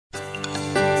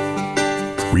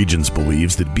Regions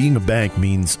believes that being a bank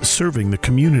means serving the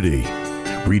community.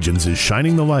 Regions is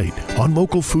shining the light on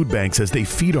local food banks as they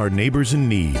feed our neighbors in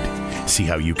need. See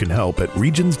how you can help at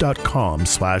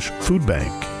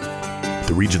regions.com/foodbank.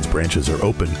 The Regions branches are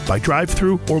open by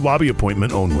drive-through or lobby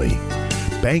appointment only.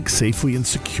 Bank safely and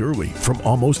securely from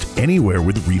almost anywhere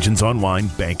with Regions Online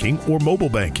Banking or mobile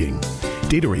banking.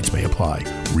 Data rates may apply.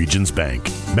 Regions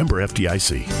Bank. Member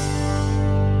FDIC.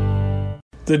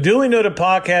 The Dooley Noted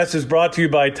podcast is brought to you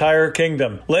by Tire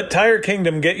Kingdom. Let Tire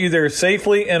Kingdom get you there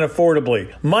safely and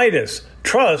affordably. Midas.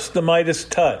 Trust the Midas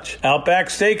touch. Outback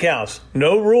Steakhouse.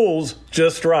 No rules,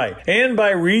 just right. And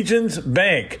by Regions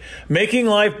Bank. Making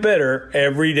life better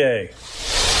every day.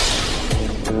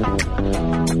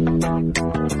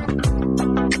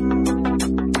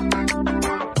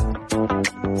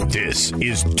 This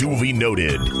is Dooley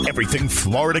Noted. Everything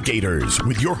Florida Gators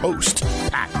with your host,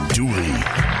 Pat Dooley.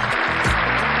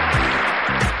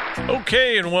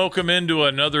 Okay, and welcome into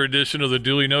another edition of the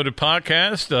Dooley Noted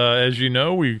podcast. As you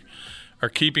know, we are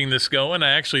keeping this going.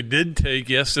 I actually did take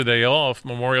yesterday off,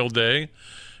 Memorial Day,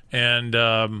 and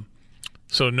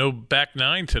so no back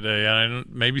nine today.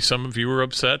 Maybe some of you were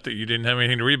upset that you didn't have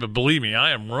anything to read, but believe me,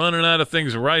 I am running out of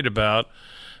things to write about.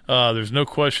 There's no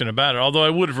question about it, although I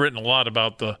would have written a lot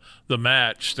about the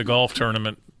match, the golf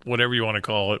tournament, whatever you want to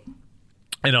call it,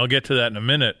 and I'll get to that in a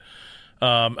minute.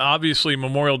 Obviously,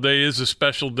 Memorial Day is a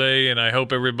special day, and I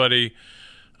hope everybody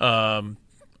I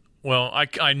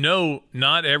know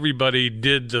not everybody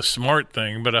did the smart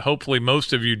thing, but hopefully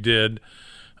most of you did.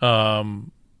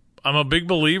 I'm a big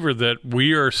believer that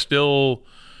we are still,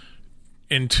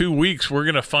 in 2 weeks, we're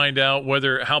going to find out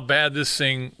how bad this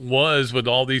thing was with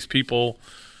all these people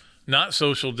not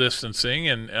social distancing.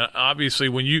 And obviously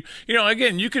when you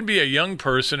can be a young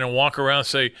person and walk around and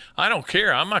say, I don't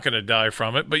care, I'm not going to die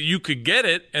from it, but you could get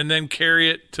it and then carry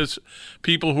it to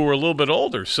people who are a little bit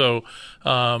older. So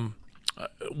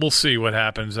we'll see what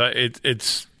happens.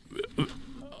 It's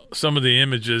some of the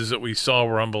images that we saw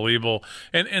were unbelievable.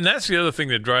 And that's the other thing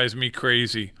that drives me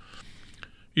crazy.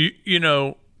 You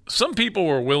know, some people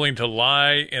were willing to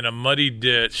lie in a muddy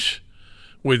ditch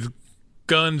with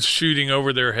guns shooting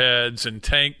over their heads and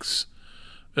tanks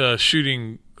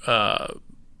shooting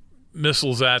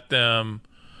missiles at them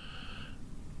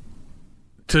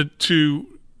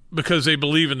because they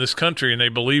believe in this country and they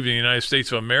believe in the United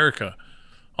States of America.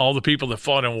 All the people that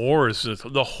fought in wars,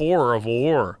 the horror of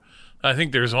war. I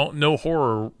think there's no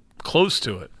horror close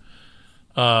to it.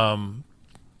 But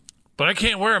I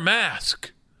can't wear a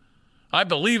mask. I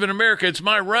believe in America. It's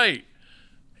my right.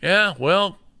 Yeah,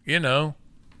 well, you know,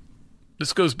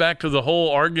 this goes back to the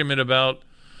whole argument about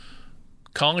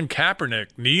Colin Kaepernick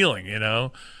kneeling, you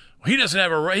know. He doesn't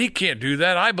have a right. He can't do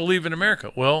that. I believe in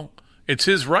America. Well, it's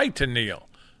his right to kneel.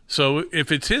 So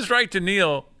if it's his right to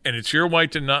kneel and it's your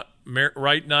right not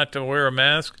to wear a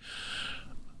mask,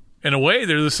 in a way,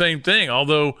 they're the same thing.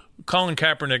 Although Colin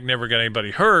Kaepernick never got anybody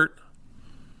hurt,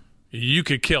 you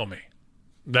could kill me.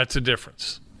 That's a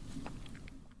difference.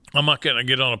 I'm not going to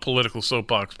get on a political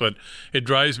soapbox, but it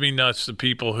drives me nuts, the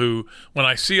people who, when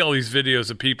I see all these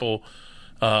videos of people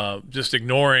just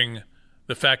ignoring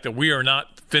the fact that we are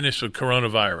not finished with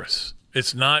coronavirus.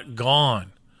 It's not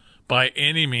gone by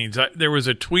any means. There was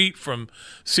a tweet from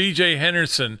C.J.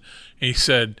 Henderson. He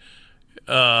said,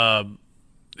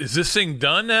 is this thing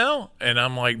done now? And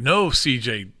I'm like, no,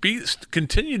 C.J.,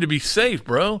 continue to be safe,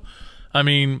 bro. I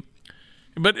mean,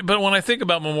 But when I think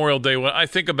about Memorial Day, when I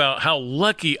think about how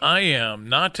lucky I am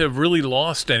not to have really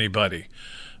lost anybody.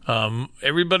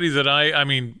 Everybody that I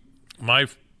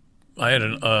had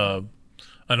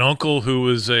an uncle who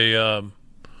was a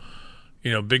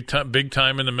big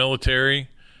time in the military.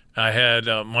 I had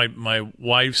my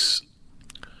wife's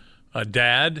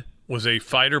dad was a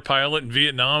fighter pilot in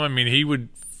Vietnam. I mean, he would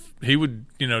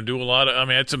do a lot of. I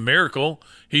mean, it's a miracle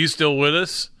he's still with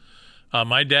us.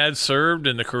 My dad served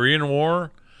in the Korean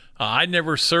War. I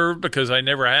never served because I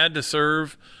never had to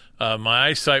serve. My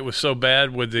eyesight was so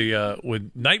bad with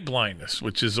night blindness,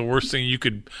 which is the worst thing you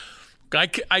could.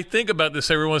 I think about this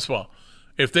every once in a while.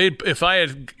 If I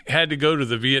had to go to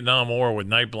the Vietnam War with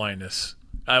night blindness,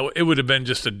 it would have been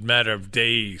just a matter of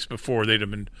days before they'd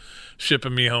have been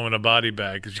shipping me home in a body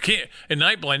bag. Because you can't, in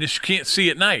night blindness, you can't see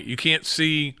at night. You can't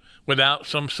see without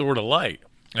some sort of light,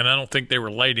 and I don't think they were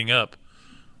lighting up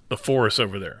the forest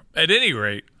over there. At any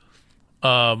rate,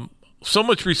 so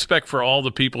much respect for all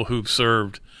the people who've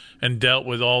served and dealt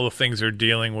with all the things they're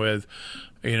dealing with.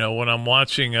 You know, when I'm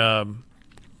watching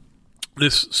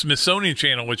this Smithsonian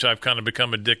channel, which I've kind of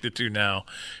become addicted to now,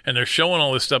 and they're showing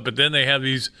all this stuff, but then they have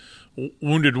these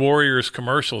Wounded Warriors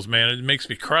commercials, man, it makes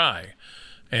me cry.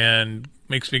 and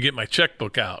makes me get my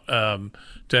checkbook out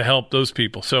to help those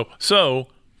people. So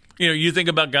you think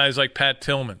about guys like Pat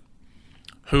Tillman,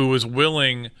 who was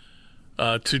willing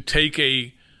to take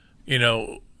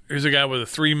here's a guy with a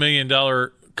 $3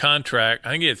 million contract. I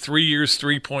think he had 3 years,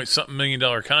 $3-point-something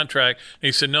million contract. And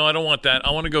he said, no, I don't want that.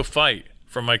 I want to go fight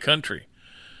for my country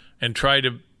and try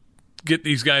to get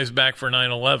these guys back for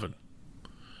 9/11.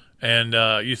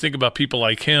 And you think about people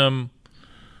like him,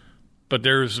 but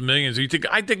there's millions.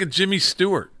 I think of Jimmy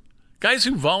Stewart, guys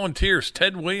who volunteers,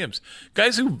 Ted Williams,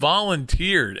 guys who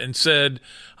volunteered and said,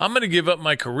 I'm going to give up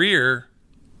my career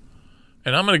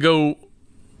and I'm going to go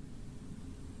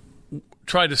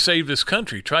try to save this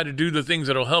country, try to do the things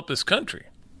that will help this country.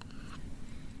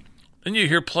 Then you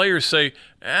hear players say,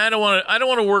 I don't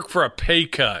want to work for a pay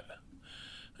cut.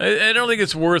 I don't think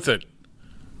it's worth it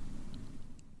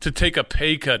to take a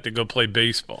pay cut to go play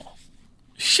baseball.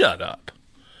 Shut up.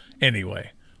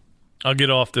 Anyway, I'll get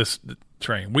off this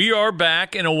train. We are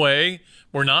back in a way.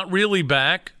 We're not really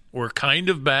back. We're kind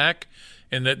of back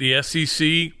in that the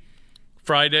SEC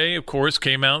Friday, of course,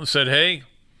 came out and said, hey,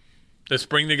 let's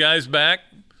bring the guys back.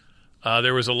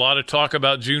 There was a lot of talk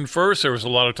about June 1st. There was a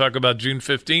lot of talk about June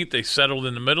 15th. They settled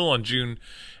in the middle on June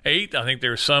 8th. I think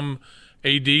there are some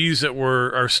ADs that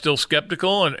are still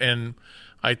skeptical, and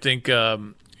I think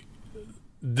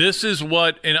this is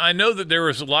what – and I know that there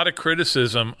was a lot of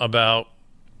criticism about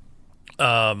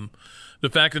the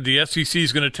fact that the SEC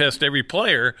is going to test every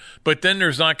player, but then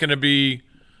there's not going to be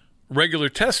regular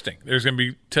testing. There's going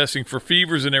to be testing for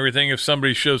fevers and everything. If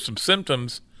somebody shows some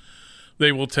symptoms,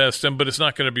 they will test them, but it's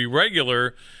not going to be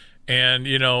regular. And,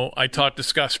 I talked to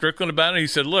Scott Strickland about it. He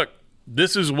said, look,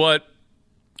 this is what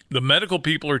the medical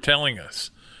people are telling us.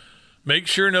 Make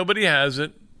sure nobody has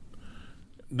it.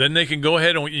 Then they can go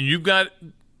ahead and you've got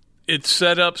it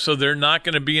set up so they're not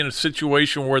going to be in a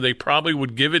situation where they probably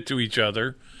would give it to each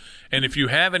other. And if you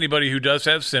have anybody who does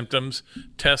have symptoms,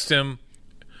 test him.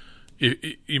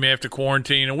 You may have to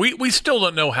quarantine. And we still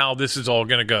don't know how this is all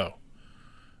going to go.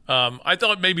 I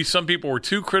thought maybe some people were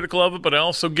too critical of it, but I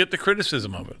also get the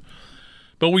criticism of it.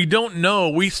 But we don't know.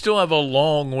 We still have a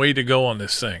long way to go on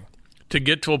this thing to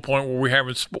get to a point where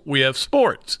we have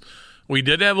sports. We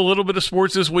did have a little bit of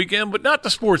sports this weekend, but not the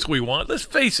sports we want. Let's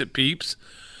face it, peeps.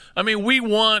 I mean, we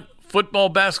want football,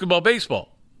 basketball,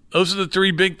 baseball. Those are the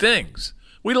three big things.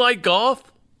 We like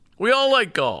golf. We all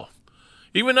like golf.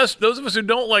 Even us, those of us who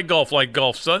don't like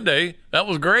Golf Sunday. That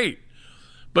was great.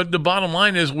 But the bottom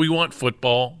line is we want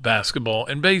football, basketball,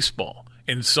 and baseball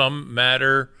in some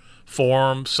matter,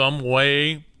 form, some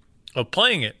way of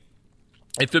playing it.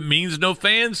 If it means no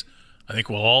fans, I think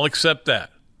we'll all accept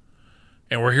that.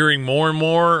 And we're hearing more and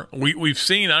more. We've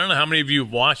seen, I don't know how many of you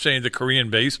have watched any of the Korean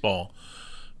baseball,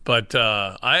 but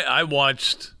I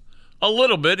watched a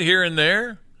little bit here and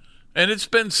there, and it's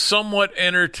been somewhat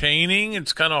entertaining.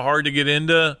 It's kind of hard to get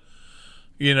into.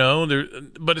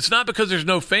 But it's not because there's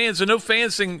no fans. The no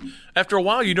fans thing, after a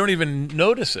while, you don't even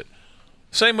notice it.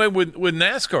 Same way with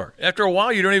NASCAR. After a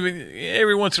while, you don't even,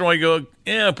 every once in a while you go,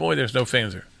 yeah, boy, there's no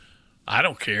fans there. I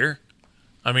don't care.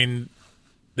 I mean,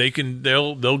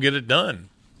 they'll get it done.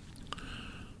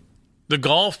 The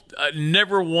golf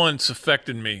never once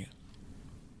affected me.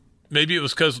 Maybe it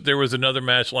was because there was another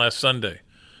match last Sunday.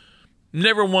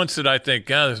 Never once did I think,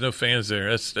 God, there's no fans there.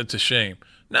 That's a shame.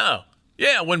 No.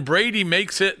 Yeah, when Brady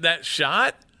makes that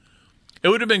shot, it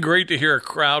would have been great to hear a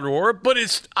crowd roar, but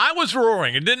I was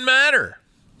roaring. It didn't matter.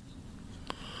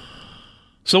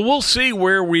 So we'll see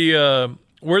where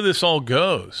this all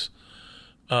goes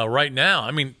right now.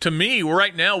 I mean, to me,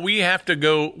 right now, we have to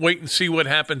go wait and see what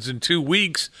happens in 2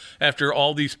 weeks after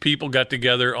all these people got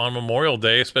together on Memorial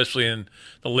Day, especially in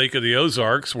the Lake of the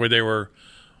Ozarks, where they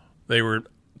were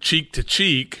cheek to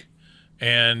cheek,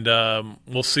 and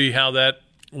we'll see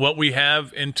what we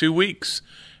have in 2 weeks.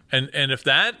 And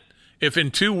if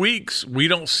in 2 weeks we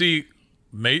don't see,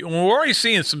 we're already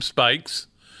seeing some spikes.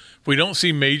 If we don't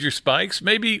see major spikes,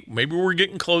 maybe we're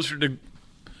getting closer to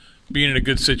being in a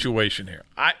good situation here.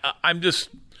 I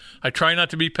try not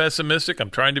to be pessimistic. I'm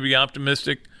trying to be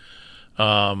optimistic.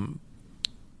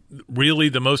 Really,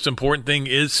 the most important thing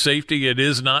is safety. It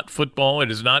is not football.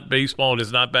 It is not baseball. It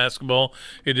is not basketball.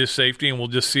 It is safety, and we'll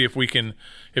just see if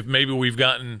maybe we've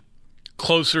gotten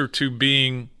closer to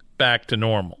being back to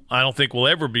normal. I don't think we'll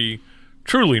ever be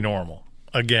truly normal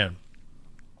again.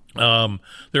 There's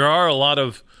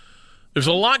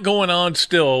a lot going on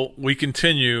still. We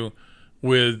continue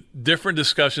with different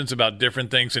discussions about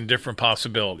different things and different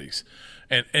possibilities.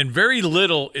 And very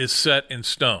little is set in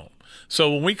stone.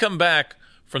 So when we come back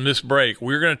from this break,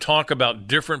 we're going to talk about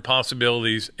different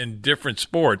possibilities in different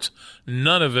sports.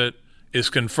 None of it is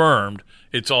confirmed.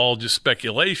 It's all just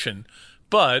speculation,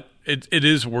 but it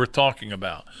is worth talking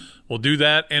about. We'll do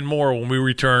that and more when we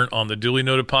return on the Duly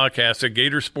Noted podcast at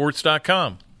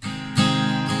Gatorsports.com.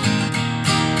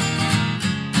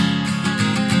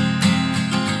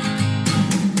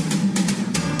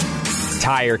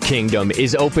 Tire Kingdom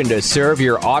is open to serve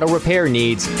your auto repair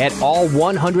needs at all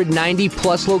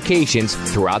 190-plus locations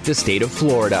throughout the state of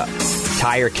Florida.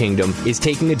 Tire Kingdom is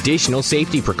taking additional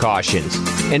safety precautions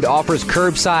and offers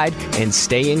curbside and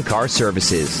stay-in-car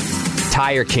services.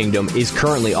 Tire Kingdom is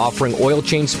currently offering oil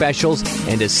change specials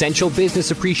and essential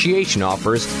business appreciation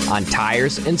offers on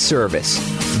tires and service.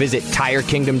 Visit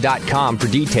TireKingdom.com for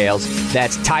details.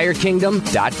 That's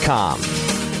TireKingdom.com.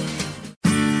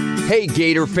 Hey,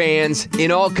 Gator fans.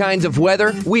 In all kinds of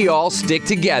weather, we all stick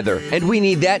together, and we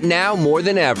need that now more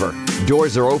than ever.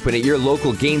 Doors are open at your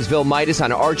local Gainesville Midas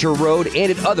on Archer Road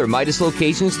and at other Midas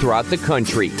locations throughout the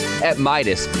country. At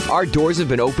Midas, our doors have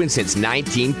been open since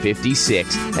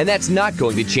 1956, and that's not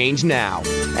going to change now.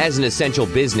 As an essential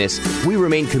business, we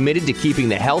remain committed to keeping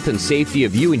the health and safety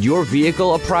of you and your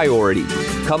vehicle a priority.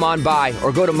 Come on by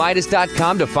or go to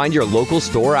Midas.com to find your local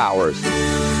store hours.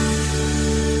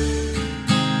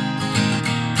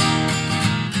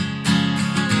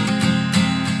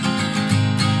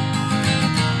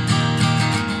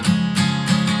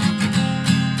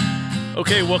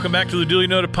 Okay, welcome back to the Duly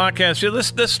Noted podcast. Yeah,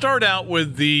 let's start out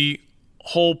with the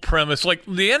whole premise. Like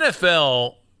the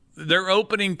NFL, they're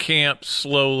opening camp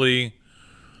slowly,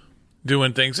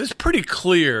 doing things. It's pretty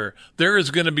clear there is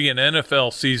going to be an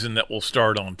NFL season that will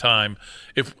start on time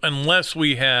unless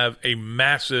we have a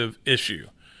massive issue.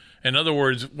 In other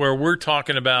words, where we're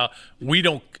talking about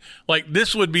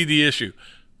this would be the issue.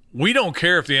 We don't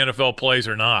care if the NFL plays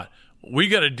or not. We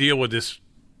got to deal with this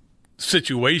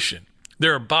situation.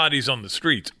 There are bodies on the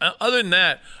streets. Other than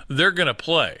that, they're going to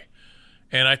play.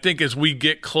 And I think as we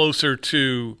get closer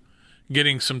to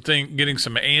getting some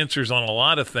answers on a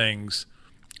lot of things,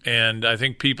 and I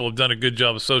think people have done a good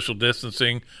job of social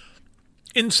distancing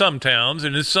in some towns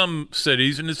and in some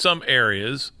cities and in some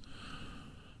areas,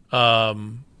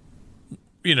 the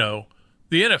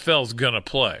NFL is going to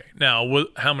play. Now,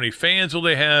 how many fans will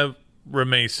they have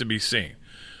remains to be seen.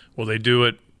 Will they do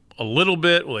it a little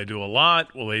bit? Will they do a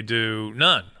lot? Will they do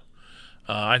none?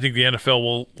 I think the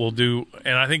NFL will do,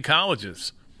 and I think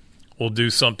colleges will do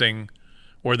something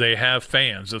where they have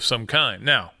fans of some kind.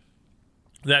 Now,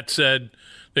 that said,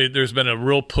 there's been a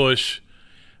real push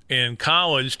in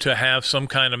college to have some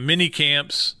kind of mini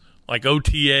camps like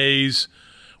OTAs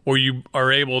where you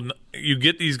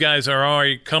get these guys that are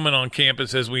already coming on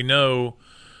campus. As we know,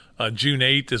 June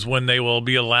 8th is when they will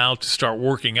be allowed to start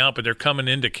working out, but they're coming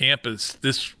into campus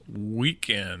this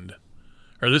weekend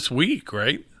or this week,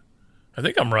 right? I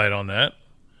think I'm right on that.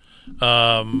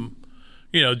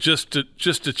 Just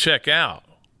to check out,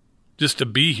 just to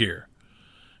be here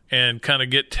and kind of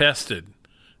get tested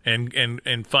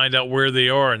and find out where they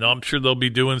are. And I'm sure they'll be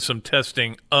doing some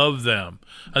testing of them.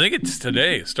 I think it's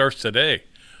today. It starts today.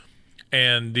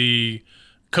 And the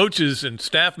coaches and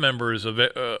staff members of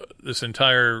this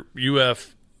entire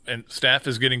UF and staff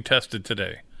is getting tested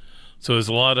today. So there's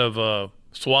a lot of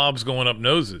swabs going up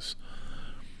noses.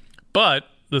 But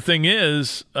the thing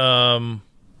is, we're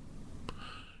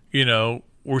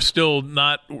still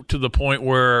not to the point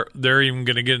where they're even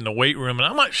going to get in the weight room. And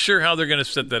I'm not sure how they're going to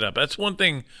set that up. That's one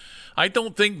thing. I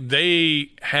don't think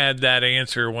they had that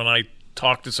answer when I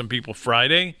talked to some people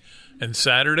Friday and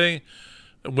Saturday.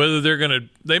 Whether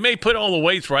they may put all the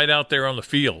weights right out there on the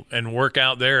field and work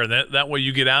out there, and that way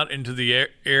you get out into the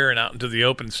air and out into the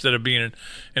open instead of being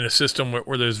in a system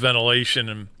where there's ventilation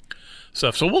and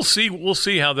stuff. So we'll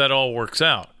see how that all works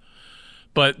out.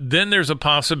 But then there's a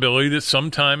possibility that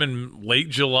sometime in late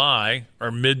July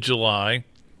or mid-July,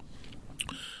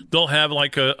 they'll have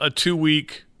like a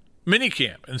 2-week mini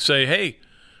camp and say, hey,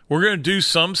 we're going to do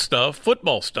some stuff,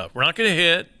 football stuff. We're not going to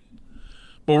hit.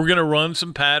 But we're going to run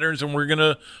some patterns, and we're going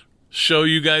to show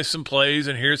you guys some plays.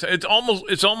 And it's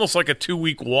almost like a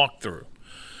 2-week walkthrough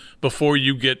before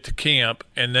you get to camp.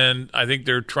 And then I think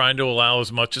they're trying to allow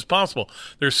as much as possible.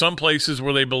 There's some places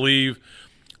where they believe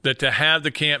that to have the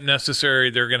camp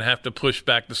necessary, they're going to have to push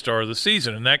back the start of the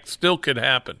season, and that still could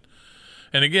happen.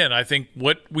 And again, I think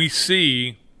what we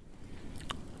see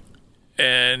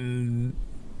in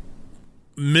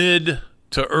mid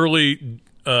to early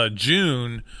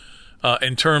June.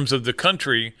 In terms of the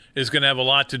country, is going to have a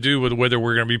lot to do with whether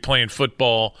we're going to be playing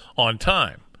football on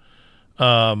time.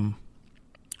 And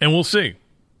we'll see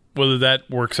whether that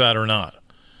works out or not.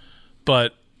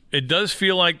 But it does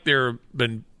feel like there have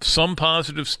been some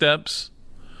positive steps.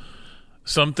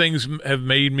 Some things have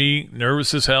made me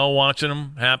nervous as hell watching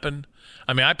them happen.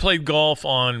 I mean, I played golf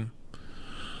on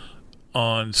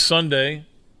Sunday,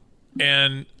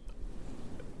 and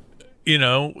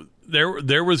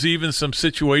there was even some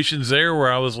situations there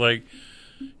where I was like,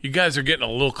 you guys are getting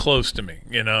a little close to me,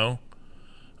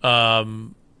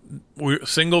 we're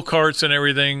single carts and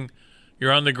everything.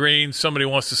 You're on the green. Somebody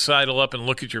wants to sidle up and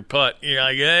look at your putt. You're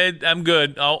like, hey, I'm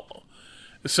good. And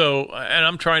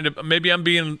I'm trying to, maybe I'm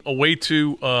being way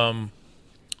too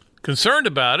concerned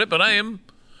about it, but I am,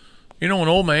 an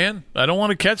old man. I don't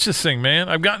want to catch this thing, man.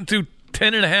 I've gotten through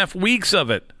 10 and a half weeks of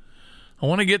it. I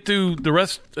want to get through the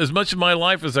rest, as much of my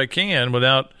life as I can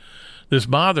without this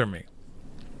bothering me.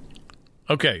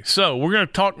 Okay, so we're going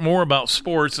to talk more about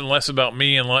sports and less about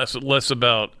me and less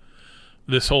about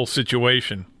this whole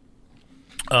situation.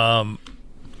 And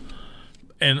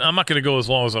I'm not going to go as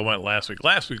long as I went last week.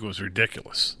 Last week was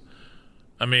ridiculous.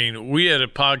 I mean, we had a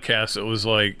podcast that was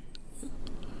like,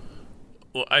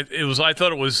 I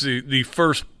thought it was the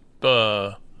first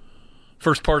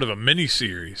part of a mini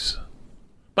series.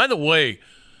 By the way,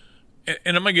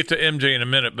 and I'm going to get to MJ in a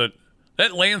minute, but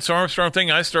that Lance Armstrong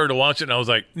thing, I started to watch it and I was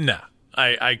like, nah.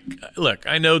 Look,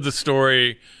 I know the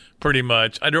story pretty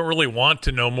much. I don't really want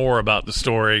to know more about the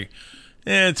story.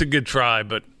 It's a good try,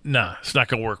 but nah, it's not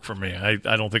going to work for me. I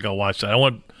don't think I'll watch that.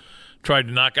 I tried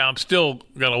to knock out. I'm still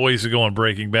got a ways to go on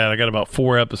Breaking Bad. I got about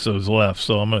 4 episodes left,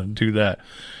 so I'm going to do that.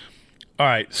 All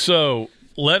right, so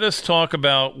let us talk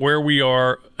about where we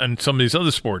are in some of these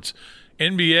other sports.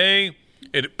 NBA,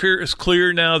 it appears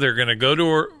clear now they're going to go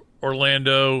to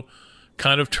Orlando,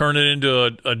 kind of turn it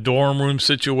into a dorm room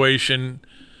situation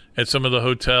at some of the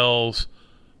hotels.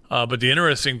 But the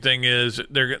interesting thing is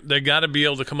they got to be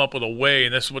able to come up with a way,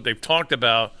 and this is what they've talked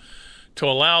about, to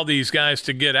allow these guys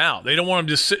to get out. They don't want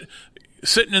them just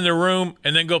sitting in their room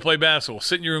and then go play basketball.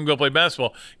 Sit in your room, go play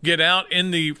basketball. Get out in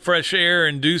the fresh air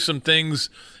and do some things,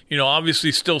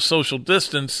 obviously still social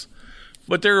distance,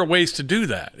 but there are ways to do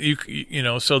that.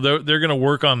 So they're going to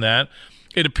work on that.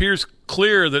 It appears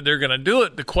clear that they're going to do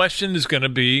it. The question is going to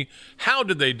be, how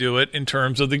did they do it in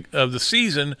terms of the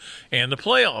season and the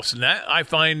playoffs? And that I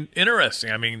find interesting.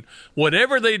 I mean,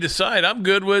 whatever they decide, I'm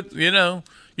good with.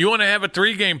 You want to have a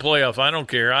 3-game playoff, I don't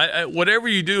care. Whatever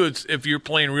you do, if you're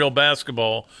playing real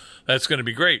basketball, that's going to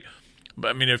be great.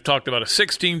 But I mean, they've talked about a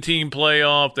 16-team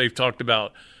playoff. They've talked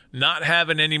about not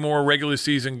having any more regular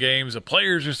season games. The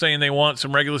players are saying they want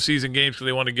some regular season games because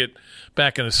they want to get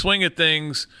back in the swing of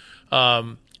things.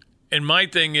 And my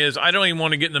thing is, I don't even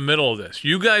want to get in the middle of this.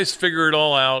 You guys figure it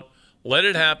all out. Let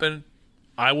it happen.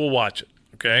 I will watch it,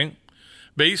 okay?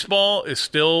 Baseball is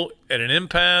still at an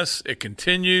impasse. It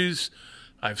continues.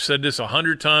 I've said this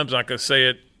 100 times. I'm not going to say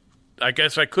it. I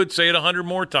guess I could say it 100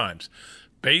 more times.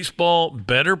 Baseball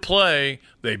better play.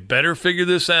 They better figure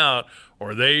this out,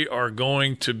 or they are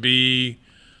going to be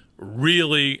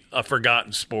really a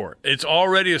forgotten sport. It's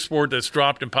already a sport that's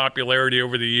dropped in popularity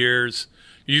over the years.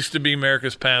 Used to be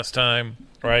America's pastime,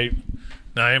 right?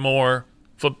 Not anymore.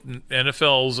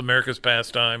 NFL's America's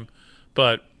pastime.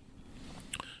 But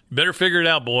better figure it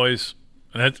out, boys.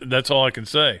 And that's all I can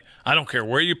say. I don't care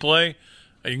where you play.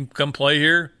 You can come play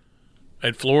here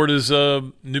at Florida's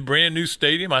brand new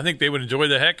stadium. I think they would enjoy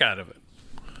the heck out of it.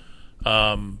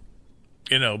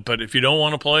 But if you don't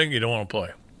want to play, you don't want to play.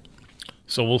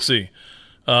 So we'll see.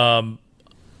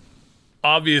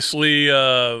 Obviously,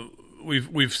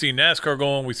 we've seen NASCAR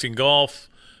going. We've seen golf.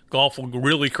 Golf will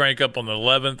really crank up on the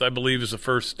 11th, I believe, is the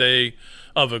first day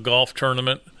of a golf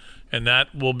tournament. And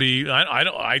that will be,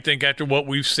 I think after what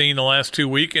we've seen the last 2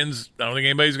 weekends, I don't think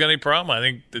anybody's got any problem. I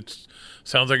think it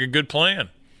sounds like a good plan.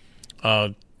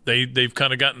 They've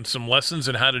kind of gotten some lessons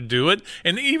in how to do it.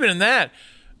 And even in that,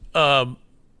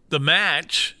 the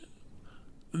match,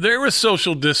 there was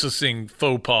social distancing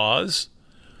faux pas.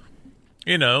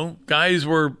 Guys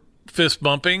were fist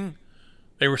bumping.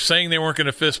 They were saying they weren't going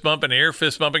to fist bump and air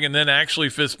fist bumping and then actually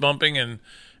fist bumping and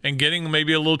getting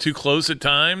maybe a little too close at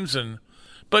times.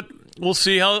 But we'll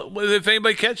see if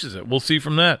anybody catches it. We'll see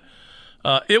from that.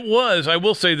 I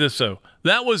will say this, though.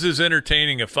 That was as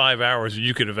entertaining a 5 hours as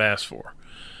you could have asked for.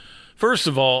 First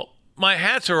of all, my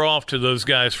hats are off to those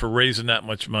guys for raising that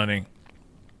much money,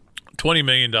 $20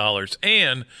 million.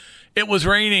 And it was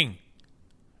raining.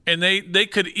 And they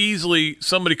could easily,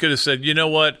 somebody could have said, you know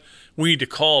what, we need to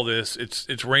call this.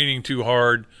 It's raining too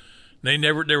hard.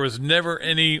 There was never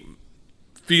any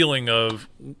feeling of,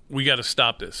 we got to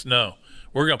stop this. No,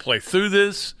 we're going to play through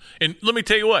this. And let me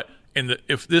tell you what,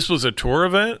 if this was a tour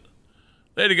event,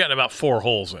 they'd have gotten about 4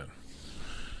 holes in.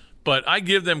 But I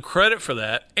give them credit for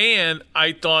that. And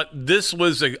I thought this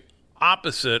was the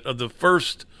opposite of the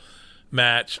first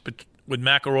match with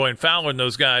McIlroy and Fowler and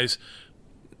those guys,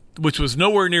 which was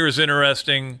nowhere near as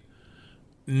interesting.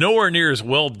 nowhere near as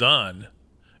well done,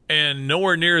 and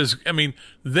nowhere near as, I mean,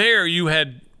 there you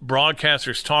had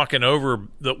broadcasters talking over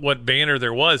what banner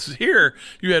there was. Here,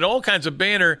 you had all kinds of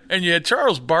banner, and you had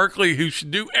Charles Barkley, who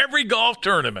should do every golf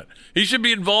tournament. He should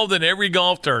be involved in every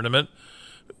golf tournament.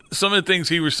 Some of the things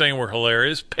he was saying were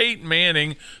hilarious. Peyton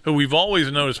Manning, who we've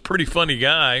always known as a pretty funny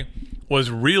guy,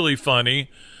 was really funny.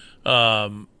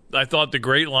 I thought the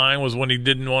great line was when he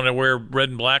didn't want to wear red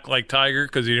and black like Tiger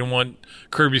because he didn't want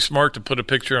Kirby Smart to put a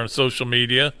picture on social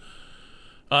media.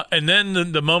 And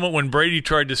then the moment when Brady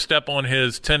tried to step on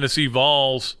his Tennessee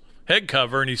Vols head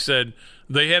cover and he said,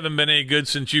 they haven't been any good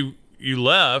since you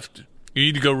left. You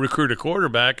need to go recruit a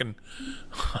quarterback. And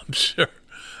I'm sure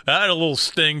that had a little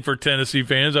sting for Tennessee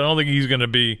fans. I don't think he's going to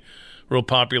be real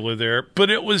popular there. But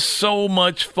it was so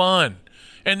much fun.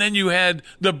 And then you had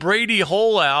the Brady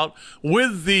hole out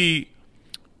with the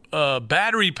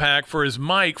battery pack for his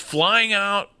mic flying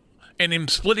out and him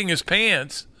splitting his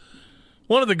pants.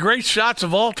 One of the great shots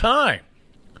of all time.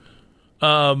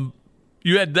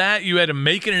 You had that. You had him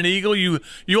making an eagle. You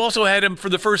also had him for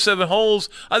the first 7 holes.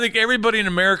 I think everybody in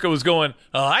America was going,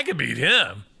 oh, I could beat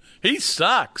him. He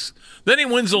sucks. Then he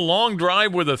wins a long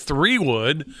drive with a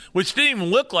 3-wood, which didn't even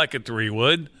look like a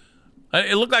 3-wood.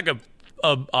 It looked like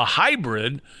a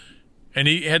hybrid, and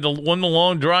he had won the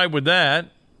long drive with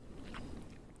that.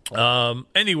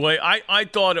 Anyway, I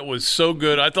thought it was so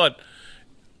good. I thought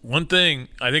one thing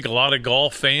I think a lot of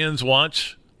golf fans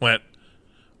went,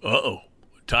 uh-oh,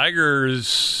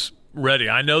 Tiger's ready.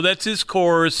 I know that's his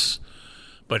course,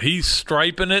 but he's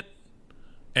striping it,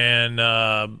 and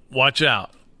watch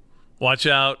out. Watch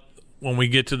out when we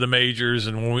get to the majors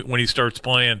and when he starts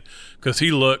playing, because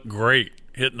he looked great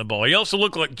hitting the ball. He also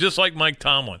looked just like Mike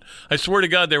Tomlin. I swear to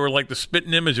God, they were like the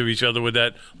spitting image of each other with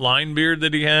that line beard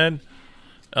that he had.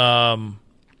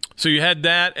 So you had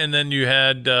that, and then you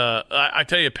had, I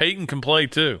tell you, Peyton can play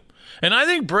too. And I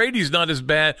think Brady's not as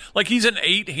bad. Like, he's an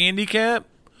 8 handicap,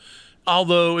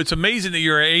 although it's amazing that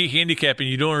you're an 8 handicap and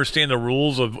you don't understand the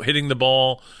rules of hitting the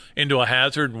ball into a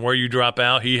hazard and where you drop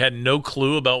out. He had no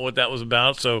clue about what that was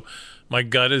about, so my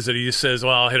gut is that he just says,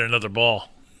 well, I'll hit another ball,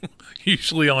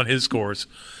 usually on his course.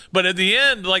 But at the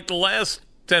end, like the last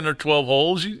 10 or 12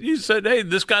 holes, you said, hey,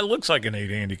 this guy looks like an 8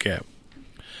 handicap.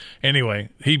 Anyway,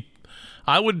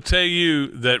 I would tell you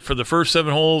that for the first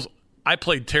 7 holes, I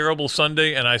played terrible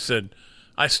Sunday, and I said,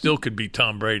 I still could beat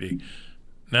Tom Brady.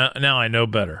 Now I know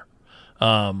better.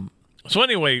 So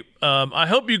anyway, I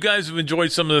hope you guys have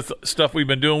enjoyed some of the stuff we've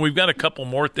been doing. We've got a couple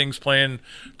more things planned,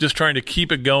 just trying to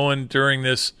keep it going during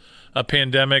this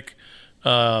pandemic.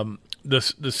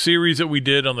 The series that we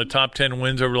did on the top 10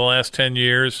 wins over the last 10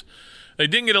 years, they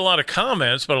didn't get a lot of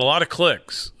comments, but a lot of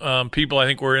clicks. People, I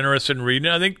think, were interested in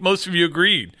reading it. I think most of you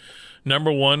agreed.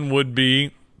 Number one would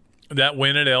be that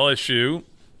win at LSU,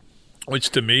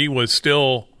 which to me was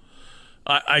still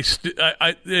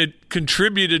it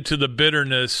contributed to the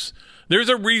bitterness. There's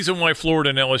a reason why Florida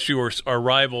and LSU are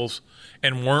rivals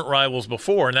and weren't rivals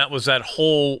before, and that was that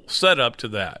whole setup to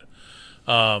that.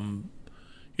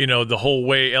 The whole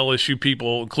way LSU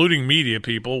people, including media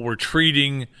people, were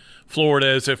treating Florida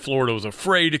as if Florida was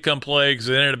afraid to come play because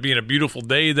it ended up being a beautiful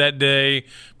day that day,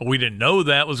 but we didn't know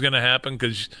that was going to happen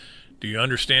because do you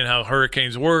understand how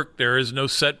hurricanes work? There is no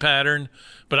set pattern.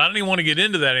 But I don't even want to get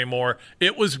into that anymore.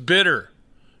 It was bitter.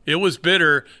 It was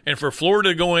bitter. And for Florida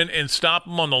to go in and stop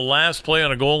them on the last play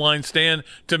on a goal line stand,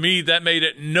 to me, that made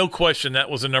it no question that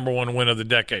was the number one win of the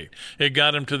decade. It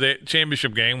got them to the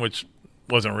championship game, which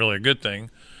wasn't really a good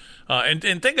thing. And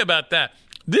think about that.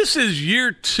 This is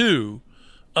year 2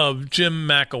 of Jim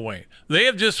McElwain. They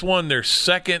have just won their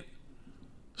second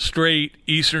straight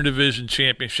Eastern Division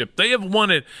championship. They have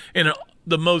won it in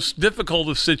the most difficult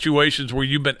of situations where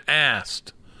you've been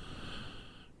asked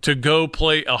to go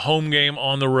play a home game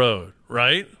on the road,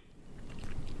 right?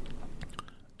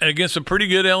 And against a pretty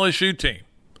good LSU team.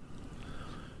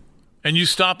 And you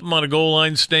stop them on a goal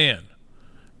line stand.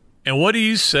 And what do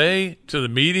you say to the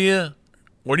media?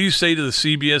 What do you say to the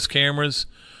CBS cameras?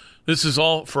 This is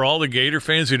all for all the Gator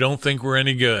fans who don't think we're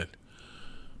any good.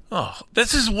 Oh,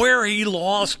 this is where he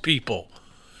lost people.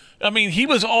 I mean, he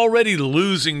was already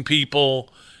losing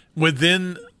people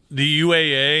within the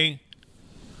UAA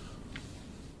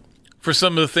for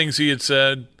some of the things he had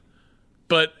said.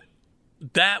 But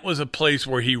that was a place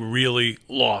where he really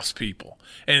lost people.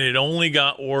 And it only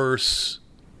got worse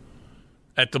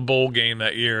at the bowl game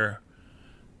that year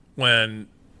when,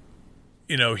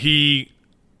 he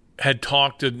had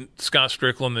talked to Scott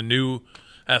Strickland, the new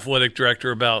athletic director,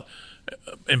 about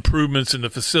improvements in the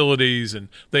facilities, and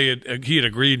he had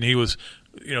agreed, and he was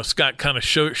Scott kind of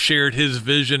shared his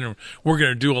vision, and we're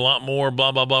going to do a lot more,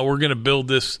 blah, blah, blah. We're going to build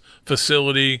this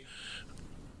facility.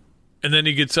 And then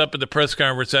he gets up at the press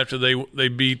conference after they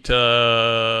beat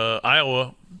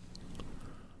Iowa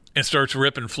and starts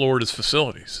ripping Florida's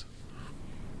facilities.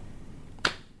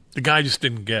 The guy just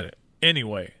didn't get it.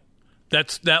 Anyway,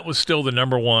 that was still the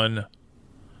number one.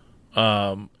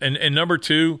 And number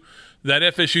two, that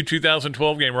FSU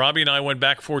 2012 game, Robbie and I went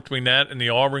back and forth between that and the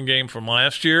Auburn game from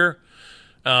last year.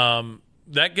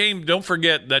 That game, don't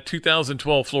forget that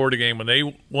 2012 Florida game when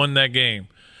they won that game.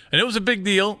 And it was a big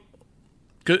deal.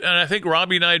 And I think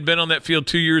Robbie and I had been on that field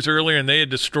 2 years earlier, and they had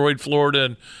destroyed Florida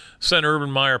and sent Urban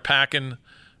Meyer packing.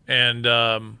 And,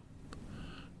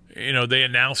 they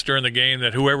announced during the game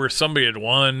that somebody had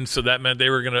won, so that meant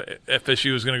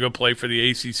FSU was going to go play for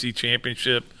the ACC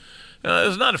championship. It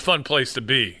was not a fun place to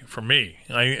be for me.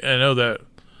 I know that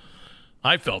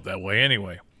I felt that way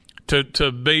anyway.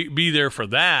 To be there for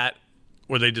that,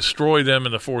 where they destroy them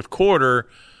in the fourth quarter,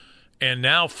 and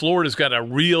now Florida's got a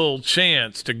real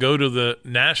chance to go to the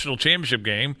national championship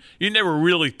game. You never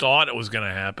really thought it was going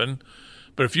to happen.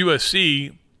 But if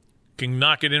USC can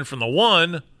knock it in from the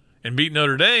 1 and beat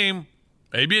Notre Dame,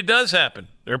 maybe it does happen.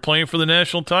 They're playing for the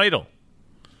national title.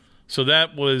 So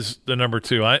that was the number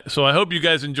 2. So I hope you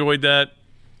guys enjoyed that,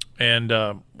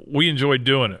 and we enjoyed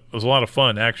doing it. It was a lot of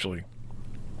fun, actually.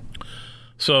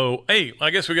 So, hey, I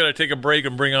guess we got to take a break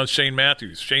and bring on Shane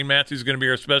Matthews. Shane Matthews is going to be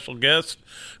our special guest.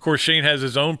 Of course, Shane has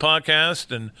his own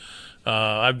podcast, and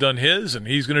I've done his, and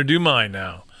he's going to do mine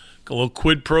now. A little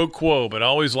quid pro quo, but I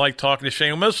always like talking to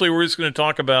Shane. Mostly we're just going to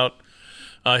talk about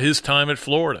his time at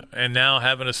Florida and now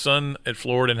having a son at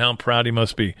Florida and how proud he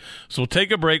must be. So we'll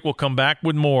take a break. We'll come back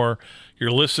with more.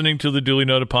 You're listening to the Dooley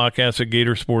Noted Podcast at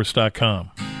Gatorsports.com.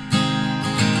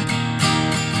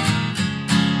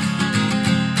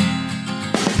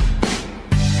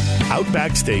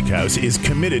 Outback Steakhouse is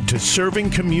committed to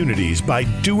serving communities by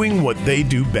doing what they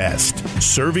do best,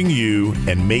 serving you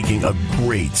and making a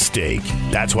great steak.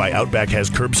 That's why Outback has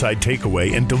curbside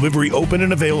takeaway and delivery open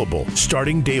and available,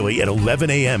 starting daily at 11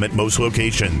 a.m. at most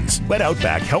locations. Let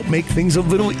Outback help make things a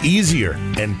little easier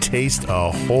and taste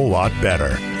a whole lot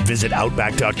better. Visit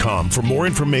Outback.com for more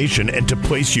information and to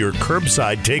place your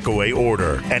curbside takeaway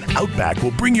order. And Outback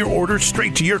will bring your order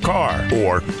straight to your car.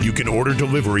 Or you can order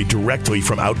delivery directly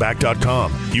from Outback.com.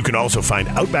 You can also find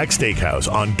Outback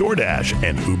Steakhouse on DoorDash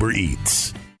and Uber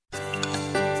Eats.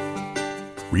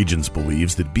 Regions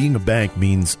believes that being a bank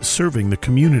means serving the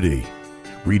community.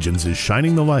 Regions is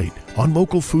shining the light on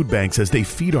local food banks as they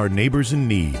feed our neighbors in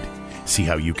need. See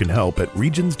how you can help at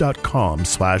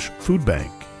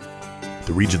regions.com/foodbank.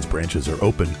 The Regions branches are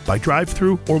open by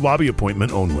drive-through or lobby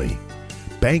appointment only.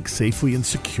 Bank safely and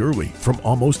securely from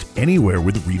almost anywhere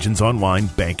with Regions Online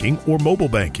Banking or mobile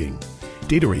banking.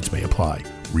 Data rates may apply.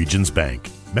 Regions Bank.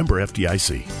 Member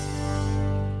FDIC.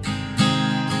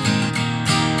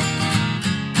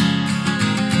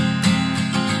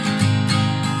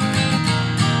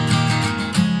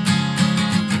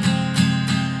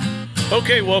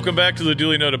 Okay, welcome back to the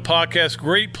Dooley Noted Podcast.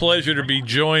 Great pleasure to be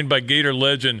joined by Gator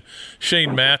legend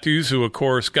Shane Matthews, who, of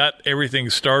course, got everything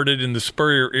started in the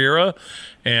Spurrier era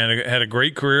and had a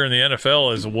great career in the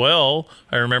NFL as well.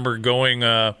 I remember going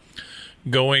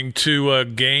to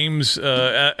games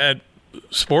at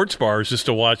sports bars just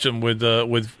to watch them with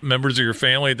members of your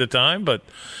family at the time. But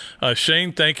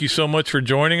Shane, thank you so much for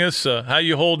joining us. How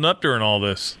you holding up during all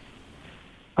this?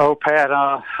 Oh, Pat,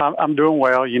 I'm doing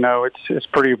well. You know, it's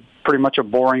pretty much a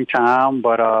boring time,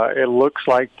 but it looks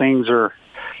like things are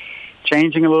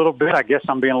changing a little bit. I guess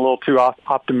I'm being a little too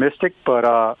optimistic, but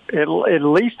at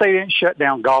least they didn't shut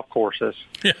down golf courses.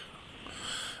 Yeah.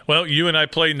 Well, you and I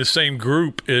played in the same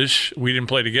group-ish. We didn't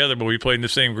play together, but we played in the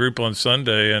same group on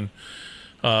Sunday, and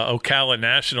Ocala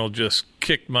National just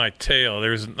kicked my tail.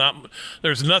 There's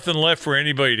nothing left for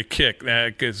anybody to kick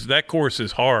because that course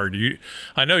is hard.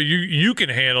 I know you can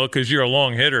handle it because you're a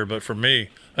long hitter, but for me,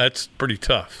 that's pretty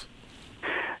tough.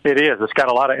 It is. It's got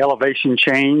a lot of elevation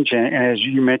change, and as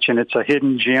you mentioned, it's a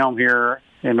hidden gem here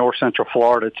in North Central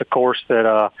Florida. It's a course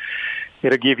that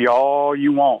it'll give you all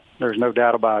you want. There's no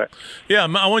doubt about it. Yeah,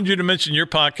 I wanted you to mention your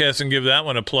podcast and give that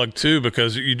one a plug too,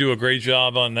 because you do a great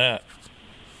job on that.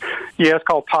 Yeah, it's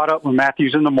called Pot Up with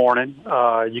Matthews in the Morning.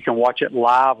 You can watch it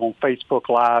live on Facebook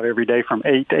Live every day from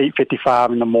 8 to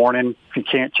 8:55 in the morning. If you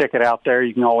can't check it out there,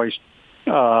 you can always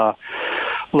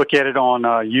look at it on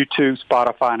YouTube,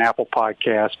 Spotify, and Apple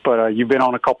Podcasts. But you've been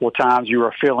on a couple of times. You were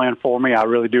a fill-in for me. I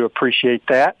really do appreciate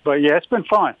that. But, yeah, it's been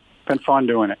fun. It's been fun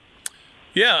doing it.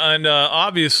 Yeah, and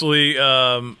obviously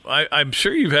I'm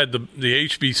sure you've had the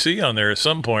HBC on there at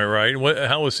some point, right?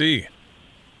 How was he?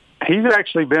 He's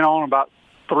actually been on about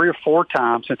 3 or 4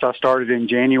 times since I started in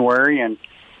January, and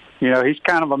he's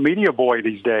kind of a media boy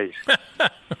these days.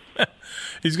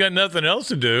 He's got nothing else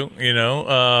to do,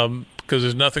 because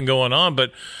there's nothing going on.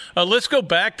 But let's go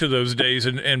back to those days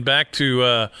and back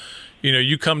to,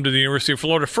 you come to the University of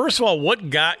Florida. First of all, what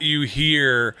got you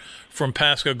here from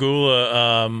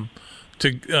Pascagoula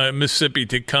to Mississippi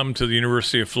to come to the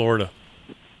University of Florida?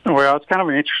 Well, it's kind of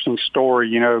an interesting story.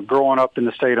 Growing up in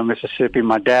the state of Mississippi,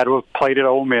 my dad played at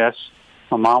Ole Miss.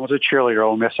 My mom was a cheerleader at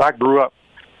Ole Miss. So I grew up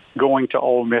going to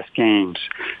Ole Miss games.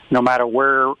 No matter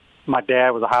where, my dad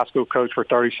was a high school coach for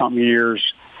 30-something years.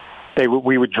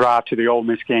 We would drive to the Ole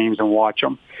Miss games and watch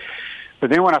them. But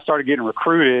then when I started getting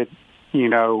recruited,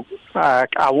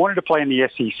 I wanted to play in the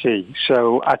SEC.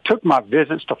 So I took my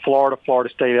visits to Florida,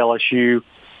 Florida State, LSU,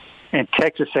 and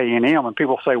Texas A&M. And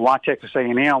people say, why Texas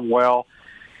A&M? Well,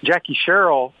 Jackie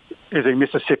Sherrill is a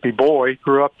Mississippi boy,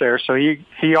 grew up there, so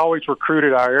he always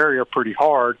recruited our area pretty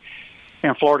hard,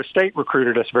 and Florida State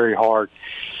recruited us very hard.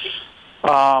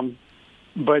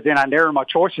 But then I narrowed my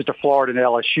choices to Florida and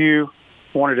LSU,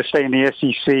 wanted to stay in the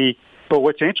SEC. But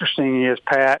what's interesting is,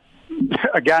 Pat,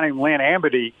 a guy named Lynn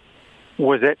Amity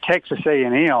was at Texas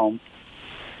A&M,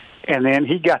 and then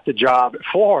he got the job at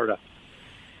Florida.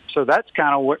 So that's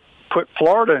kind of what put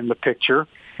Florida in the picture.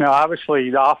 Now,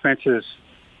 obviously, the offenses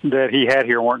that he had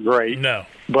here weren't great. No.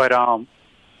 But,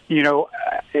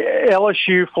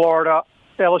 LSU, Florida,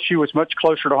 LSU was much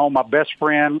closer to home. My best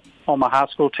friend on my high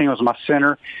school team was my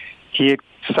center. He had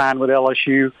signed with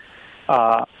LSU.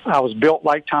 I was built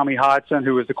like Tommy Hodson,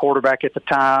 who was the quarterback at the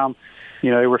time.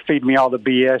 They were feeding me all the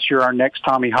BS. You're our next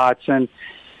Tommy Hodson.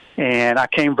 And I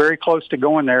came very close to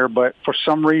going there, but for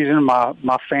some reason,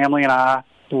 my family and I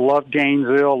loved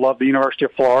Gainesville, loved the University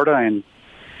of Florida, and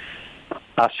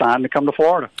I signed to come to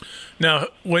Florida. Now,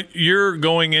 when you're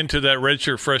going into that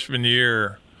redshirt freshman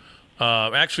year,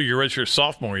 actually your redshirt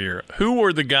sophomore year, who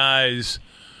were the guys,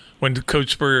 when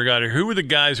Coach Spurrier got here, who were the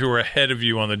guys who were ahead of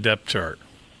you on the depth chart?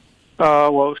 Well,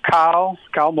 it was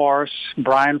Kyle Morris,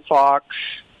 Brian Fox,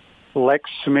 Lex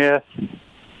Smith. It's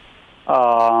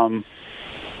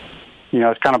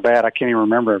kind of bad. I can't even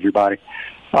remember everybody.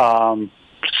 I'm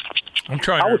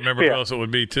trying to remember who else it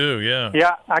would be too, yeah.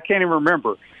 Yeah, I can't even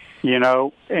remember.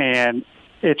 And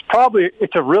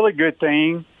it's a really good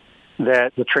thing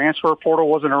that the transfer portal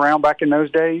wasn't around back in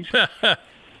those days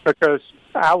because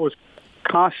I was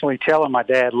constantly telling my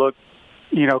dad, look,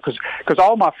 because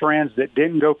all my friends that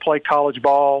didn't go play college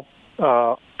ball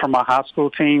from my high school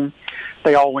team,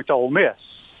 they all went to Ole Miss.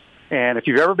 And if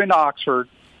you've ever been to Oxford,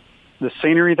 the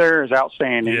scenery there is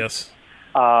outstanding. Yes.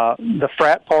 The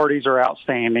frat parties are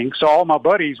outstanding. So all my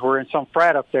buddies were in some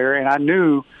frat up there, and I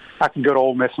knew I could go to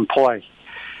Ole Miss and play.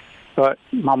 But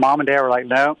my mom and dad were like,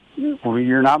 no,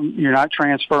 you're not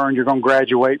transferring. You're going to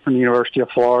graduate from the University of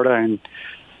Florida, and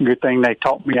good thing they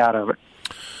talked me out of it.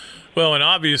 Well, and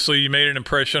obviously you made an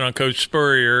impression on Coach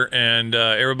Spurrier and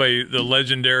everybody, the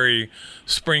legendary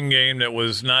spring game that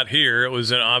was not here. It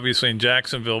was obviously in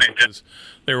Jacksonville because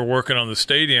they were working on the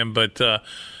stadium. But,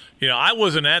 I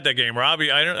wasn't at that game. I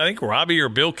think Robbie or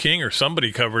Bill King or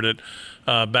somebody covered it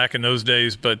back in those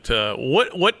days. But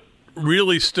what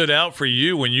really stood out for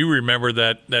you when you remember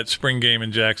that spring game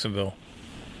in Jacksonville?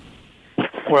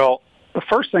 Well, the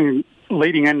first thing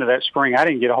leading into that spring, I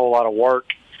didn't get a whole lot of work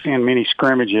in many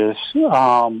scrimmages.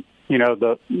 The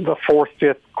fourth,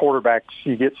 fifth quarterbacks,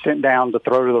 you get sent down to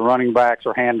throw to the running backs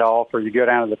or handoff, or you go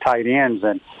down to the tight ends.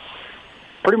 And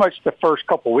pretty much the first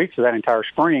couple of weeks of that entire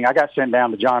spring, I got sent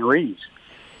down to John Reeves,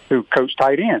 who coached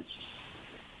tight ends.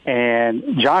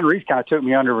 And John Reeves kind of took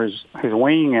me under his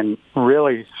wing and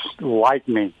really liked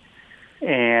me.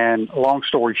 And long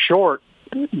story short,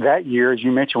 that year, as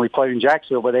you mentioned, we played in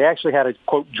Jacksonville, but they actually had a,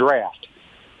 quote, draft.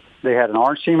 They had an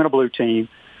orange team and a blue team.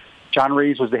 John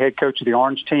Reeves was the head coach of the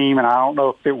orange team, and I don't know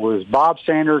if it was Bob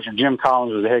Sanders or Jim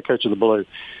Collins was the head coach of the blue.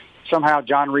 Somehow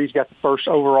John Reeves got the first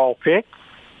overall pick.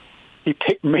 He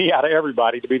picked me out of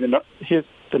everybody to be the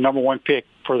number one pick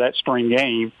for that spring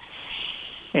game.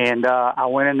 And I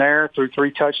went in there, threw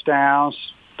 3 touchdowns,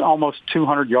 almost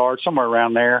 200 yards, somewhere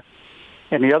around there.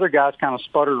 And the other guys kind of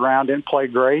sputtered around, didn't play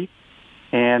great,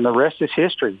 and the rest is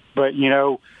history. But,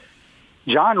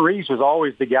 John Reeves was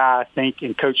always the guy, I think,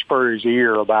 in Coach Spurrier's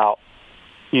ear about,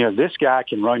 this guy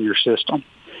can run your system.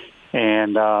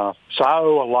 And so I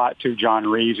owe a lot to John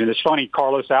Reeves. And it's funny,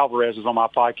 Carlos Alvarez was on my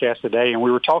podcast today, and we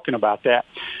were talking about that.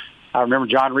 I remember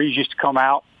John Reeves used to come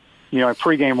out, in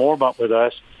pregame warm-up with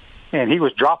us, and he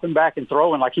was dropping back and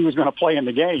throwing like he was going to play in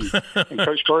the game. And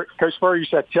Coach Spurrier used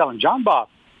to tell him, John Bob,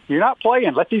 you're not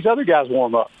playing. Let these other guys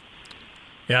warm up.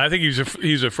 Yeah, I think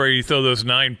he's afraid he'd throw those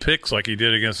 9 picks like he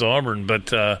did against Auburn,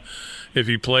 but if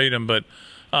he played them. But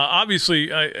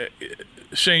Obviously,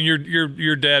 Shane,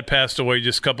 your dad passed away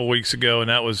just a couple weeks ago, and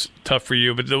that was tough for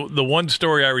you. But the one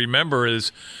story I remember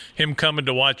is him coming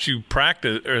to watch you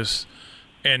practice,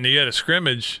 and you had a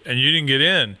scrimmage, and you didn't get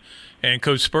in. And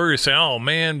Coach Spurrier saying, "Oh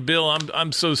man, Bill,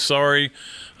 I'm so sorry,"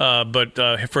 but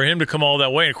for him to come all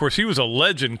that way, and of course he was a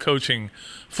legend coaching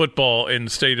football in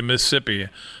the state of Mississippi.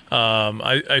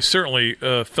 I certainly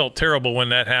felt terrible when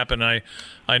that happened.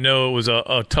 I know it was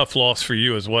a tough loss for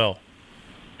you as well.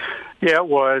 Yeah, it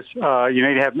was.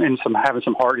 He'd having some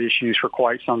heart issues for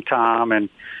quite some time, and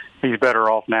he's better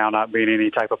off now, not being in any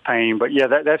type of pain. But yeah,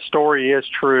 that story is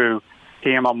true.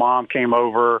 He and my mom came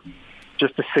over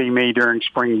just to see me during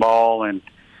spring ball, and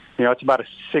it's about a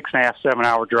 6.5,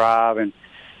 7-hour drive, and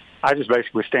I just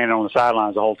basically was standing on the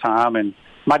sidelines the whole time. And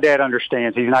my dad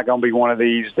understands he's not going to be one of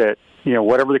these that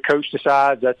whatever the coach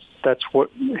decides, that's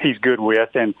what he's good with,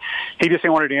 and he just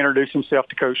wanted to introduce himself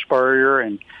to Coach Spurrier,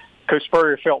 and Coach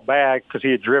Spurrier felt bad because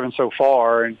he had driven so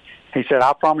far, and he said,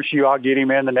 "I promise you I'll get him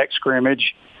in the next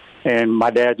scrimmage." And my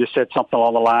dad just said something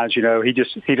along the lines, he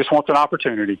just wants an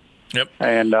opportunity. Yep.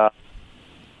 And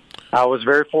I was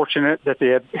very fortunate that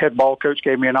the head ball coach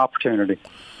gave me an opportunity.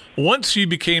 Once you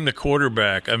became the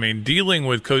quarterback, I mean, dealing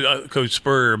with Coach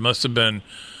Spurrier must have been,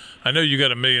 I know you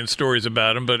got a million stories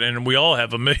about him, and we all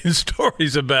have a million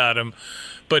stories about him,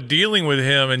 but dealing with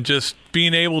him and just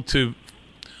being able to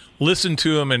listen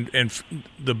to him and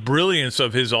the brilliance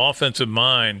of his offensive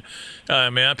mind, I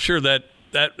mean, I'm sure that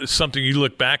is something you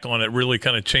look back on that really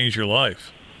kind of changed your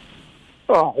life.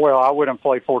 Oh, well, I wouldn't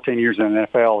play 14 years in the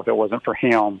NFL if it wasn't for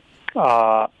him.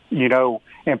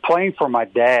 And playing for my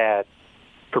dad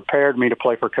prepared me to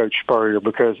play for Coach Spurrier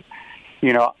because,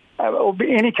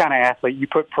 any kind of athlete, you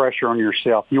put pressure on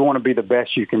yourself. You want to be the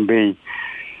best you can be.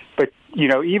 But,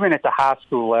 even at the high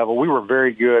school level, we were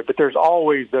very good, but there's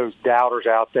always those doubters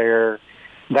out there.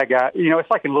 That guy,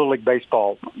 it's like in Little League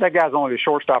Baseball. That guy's only the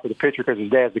shortstop or the pitcher because his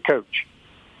dad's the coach.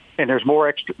 And there's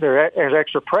there's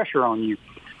extra pressure on you.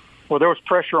 Well, there was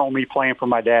pressure on me playing for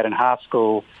my dad in high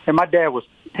school, and my dad was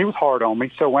hard on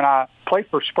me. So when I played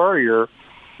for Spurrier,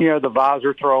 the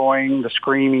visor throwing, the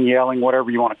screaming, yelling, whatever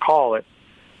you want to call it,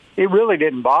 it really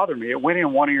didn't bother me. It went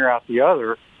in one ear out the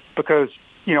other because,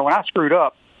 when I screwed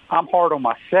up, I'm hard on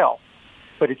myself.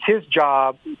 But it's his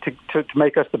job to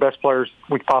make us the best players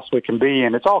we possibly can be,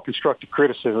 and it's all constructive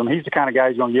criticism. He's the kind of guy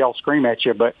who's going to yell, scream at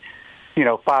you, but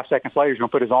 5 seconds later he's going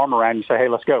to put his arm around you and say, "Hey,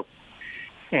 let's go."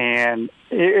 And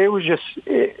it was just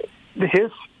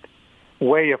his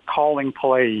way of calling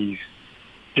plays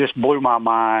just blew my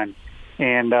mind,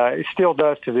 and it still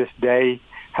does to this day.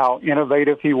 How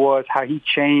innovative he was, how he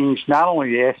changed not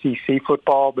only the SEC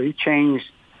football, but he changed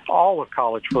all of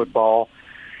college football.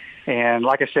 And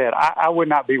like I said, I would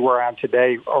not be where I am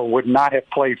today or would not have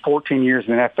played 14 years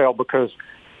in the NFL because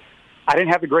I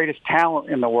didn't have the greatest talent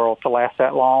in the world to last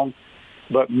that long.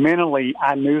 But mentally,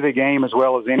 I knew the game as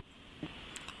well as anyone.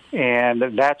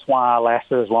 And that's why I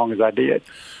lasted as long as I did.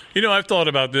 I've thought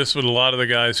about this with a lot of the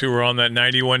guys who were on that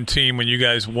 91 team when you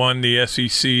guys won the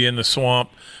SEC in the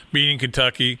swamp, beating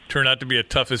Kentucky. Turned out to be a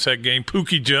tough-as-heck game.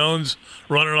 Pookie Jones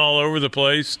running all over the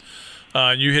place.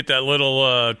 You hit that little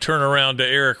turnaround to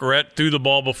Eric Rhett, threw the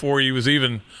ball before he was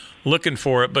even looking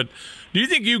for it. But do you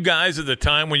think you guys at the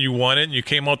time when you won it and you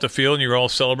came off the field and you were all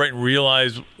celebrating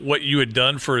realized what you had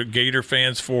done for Gator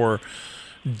fans for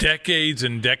decades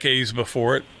and decades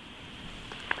before it?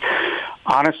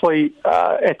 Honestly,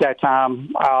 at that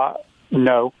time,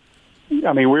 no.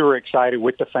 I mean, we were excited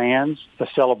with the fans, the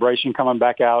celebration coming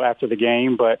back out after the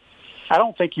game, but I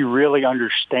don't think you really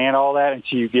understand all that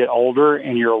until you get older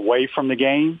and you're away from the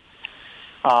game.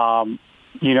 I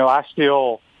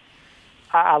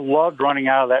loved running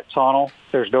out of that tunnel.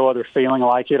 There's no other feeling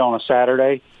like it on a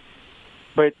Saturday.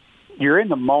 But you're in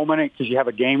the moment because you have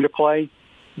a game to play.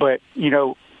 But,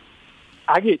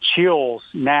 I get chills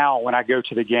now when I go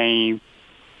to the game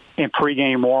in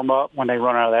pregame warm-up when they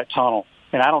run out of that tunnel.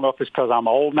 And I don't know if it's because I'm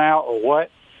old now or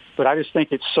what, but I just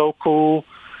think it's so cool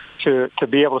to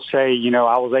be able to say,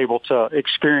 I was able to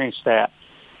experience that.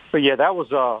 But, yeah, that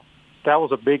was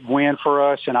a big win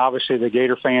for us, and obviously the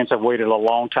Gator fans have waited a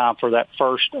long time for that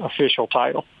first official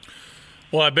title.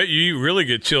 Well, I bet you really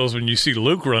get chills when you see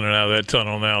Luke running out of that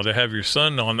tunnel now to have your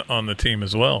son on the team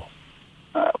as well.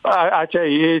 I tell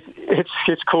you,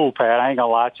 it's cool, Pat. I ain't going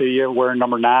to lie to you. Wearing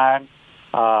number 9.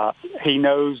 He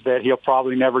knows that he'll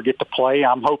probably never get to play.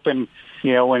 I'm hoping,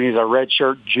 when he's a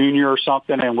redshirt junior or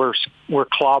something and we're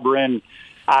clobbering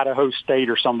Idaho State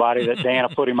or somebody, that Dan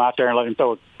will put him out there and let him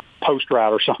throw a post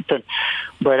route or something.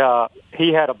 But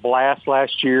he had a blast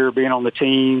last year being on the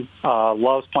team,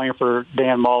 loves playing for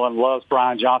Dan Mullen, loves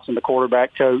Brian Johnson, the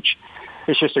quarterback coach.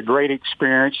 it's just a great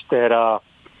experience that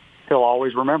he'll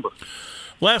always remember.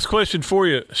 Last question for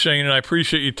you, Shane, and I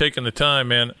appreciate you taking the time,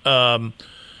 man. When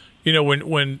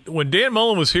Dan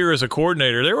Mullen was here as a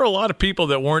coordinator, there were a lot of people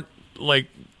that weren't like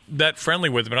that friendly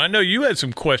with him. And I know you had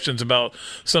some questions about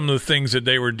some of the things that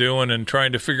they were doing and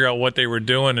trying to figure out what they were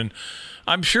doing. And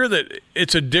I'm sure that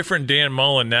it's a different Dan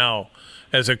Mullen now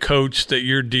as a coach that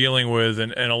you're dealing with,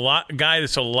 and a guy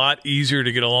that's a lot easier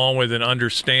to get along with and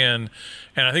understand.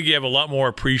 And I think you have a lot more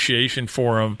appreciation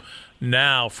for him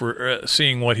now for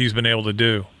seeing what he's been able to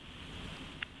do.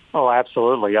 Oh,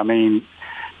 absolutely. I mean,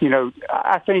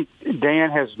 I think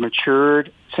Dan has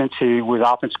matured since he was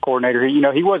offensive coordinator.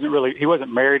 He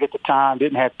wasn't married at the time,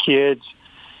 didn't have kids,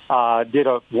 did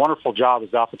a wonderful job as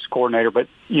offensive coordinator. But,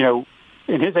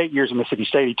 in his 8 years in Mississippi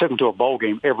State, he took them to a bowl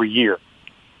game every year.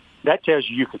 That tells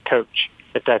you could coach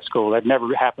at that school. That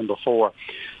never happened before.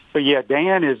 But, yeah,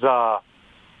 Dan is,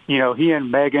 he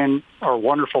and Megan are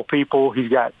wonderful people. He's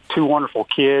got 2 wonderful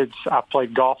kids. I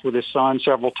played golf with his son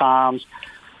several times.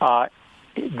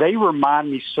 They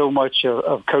remind me so much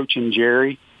of Coach and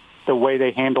Jerry, the way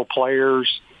they handle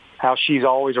players, how she's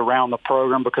always around the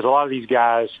program, because a lot of these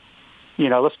guys,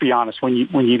 let's be honest, when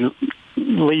you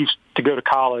leave to go to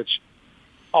college,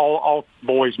 all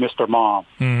boys miss their mom.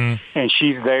 Mm-hmm. And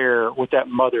she's there with that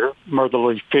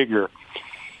motherly figure.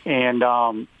 And,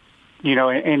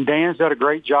 and Dan's done a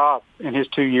great job in his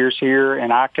 2 years here,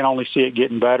 and I can only see it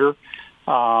getting better.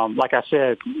 Like I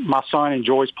said, my son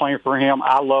enjoys playing for him.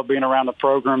 I love being around the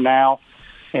program now,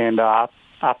 and I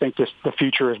think the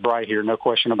future is bright here, no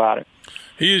question about it.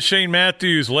 He is Shane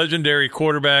Matthews, legendary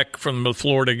quarterback from the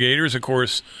Florida Gators, of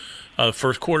course, the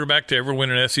first quarterback to ever win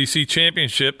an SEC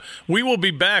championship. We will be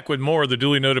back with more of the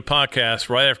Duly Noted podcast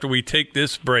right after we take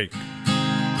this break.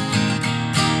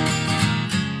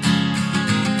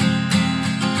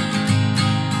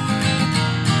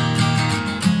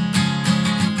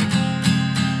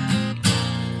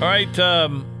 All right,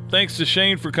 thanks to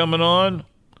Shane for coming on.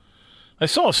 I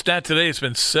saw a stat today. It's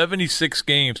been 76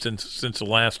 games since the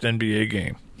last NBA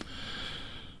game.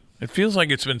 It feels like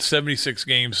it's been 76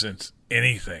 games since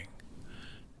anything.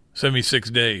 76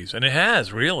 days. And it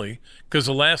has, really, because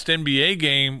the last NBA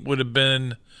game would have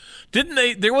been –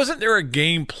 wasn't there a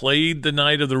game played the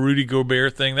night of the Rudy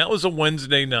Gobert thing? That was a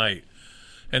Wednesday night.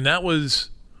 And that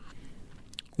was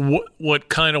what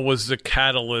kind of was the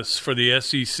catalyst for the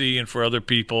SEC and for other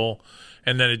people,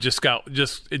 and then it just kept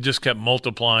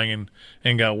multiplying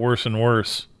and got worse and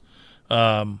worse.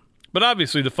 But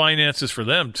obviously the finances for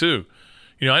them too.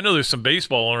 I know there's some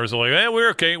baseball owners that are like,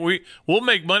 we're okay. We'll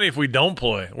make money if we don't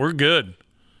play. We're good.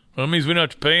 Well, that means we don't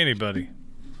have to pay anybody.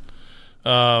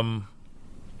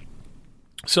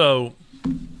 So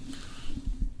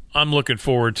I'm looking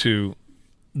forward to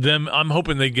them. I'm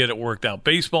hoping they get it worked out.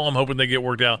 Baseball, I'm hoping they get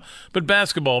worked out. But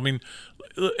basketball, I mean,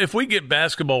 if we get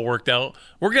basketball worked out,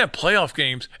 we're going to have playoff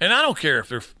games. And I don't care if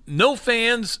there's no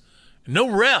fans, no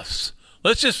refs.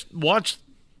 Let's just watch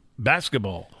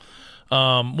basketball.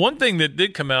 One thing that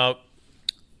did come out,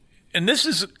 and this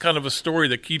is kind of a story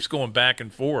that keeps going back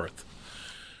and forth.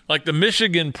 Like the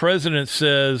Michigan president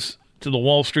says to the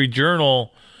Wall Street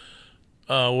Journal,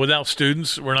 without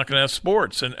students, we're not going to have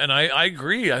sports. And I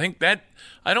agree. I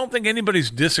don't think anybody's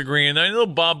disagreeing. I know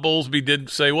Bob Bowlesby did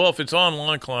say, well, if it's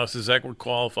online classes, that would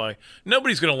qualify.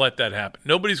 Nobody's going to let that happen.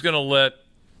 Nobody's going to let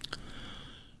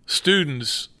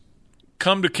students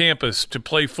come to campus to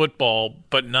play football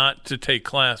but not to take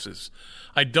classes.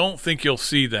 I don't think you'll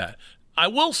see that. I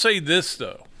will say this,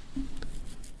 though,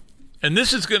 and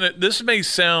this may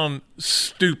sound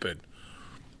stupid,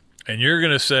 and you're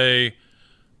going to say,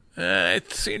 I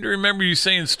seem to remember you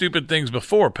saying stupid things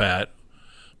before, Pat.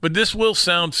 But this will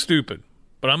sound stupid,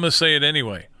 but I'm going to say it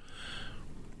anyway.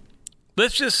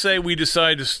 Let's just say we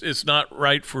decide it's not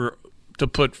right to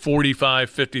put 45,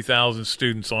 50,000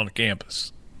 students on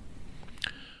campus.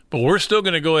 But we're still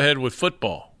going to go ahead with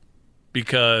football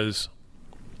because,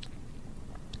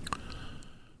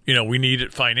 we need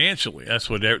it financially. That's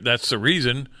the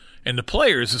reason. And the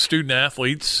players, the student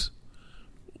athletes,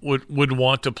 would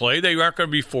want to play. They aren't going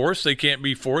to be forced. They can't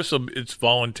be forced, so it's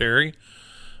voluntary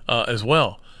as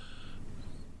well.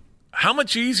 How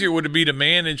much easier would it be to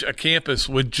manage a campus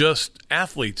with just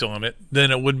athletes on it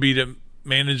than it would be to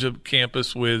manage a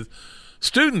campus with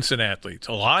students and athletes?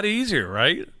 A lot easier,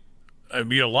 right? It'd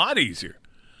be a lot easier.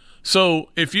 So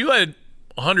if you had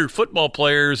 100 football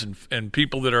players and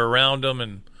people that are around them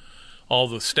and all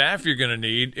the staff you're going to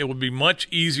need, it would be much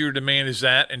easier to manage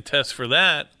that and test for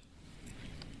that.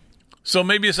 So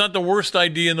maybe it's not the worst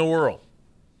idea in the world.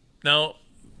 Now,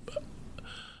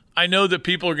 I know that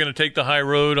people are going to take the high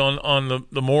road on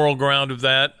the moral ground of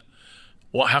that.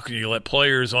 well, how can you let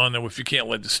players on if you can't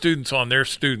let the students on? They're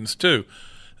students too.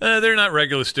 They're not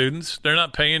regular students. They're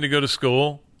not paying to go to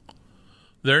school.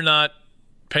 They're not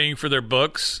paying for their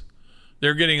books.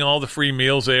 They're getting all the free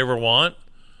meals they ever want.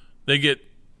 They get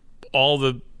all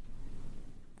the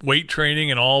weight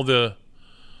training and all the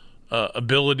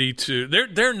ability to.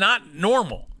 They're not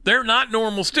normal. They're not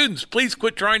normal students. Please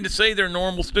quit trying to say they're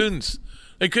normal students.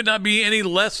 They could not be any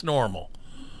less normal,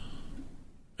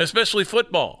 especially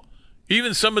football.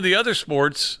 Even some of the other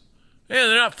sports,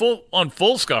 they're not on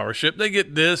full scholarship. They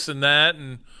get this and that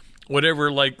and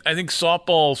whatever. Like, I think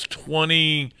softball's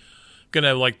going to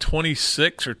have like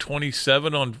 26 or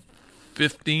 27 on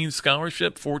 15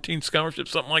 scholarship, 14 scholarship,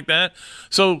 something like that.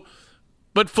 So,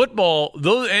 but football,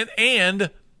 those and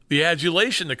the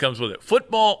adulation that comes with it.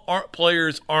 Football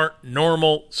players aren't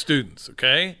normal students,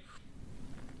 okay?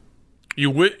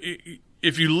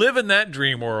 If you live in that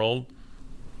dream world,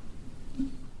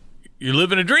 you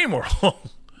live in a dream world.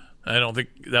 I don't think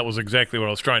that was exactly what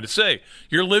I was trying to say.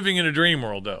 You're living in a dream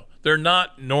world, though. They're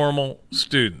not normal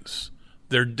students.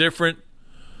 They're different.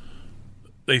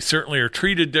 They certainly are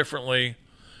treated differently.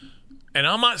 And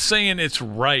I'm not saying it's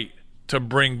right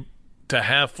to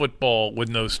have football with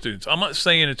no students. I'm not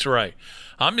saying it's right.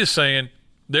 I'm just saying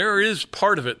there is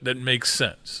part of it that makes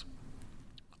sense.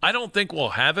 I don't think we'll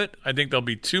have it. I think there'll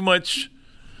be too many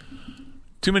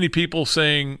people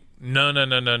saying,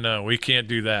 no, we can't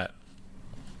do that.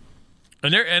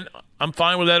 And I'm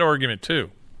fine with that argument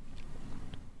too.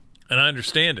 And I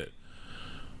understand it.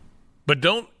 But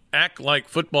don't act like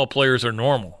football players are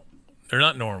normal. They're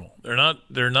not normal.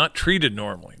 They're not treated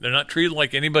normally. They're not treated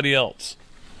like anybody else.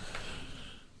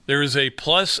 There is a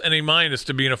plus and a minus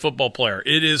to being a football player.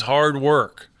 It is hard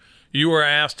work. You are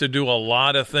asked to do a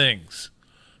lot of things,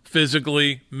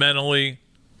 physically, mentally,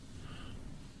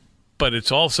 but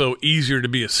it's also easier to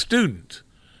be a student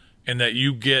in that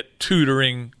you get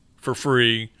tutoring for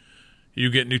free,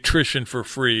 you get nutrition for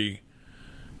free.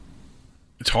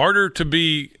 It's harder to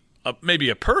be maybe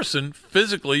a person.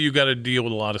 Physically, you got to deal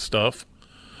with a lot of stuff.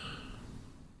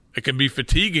 It can be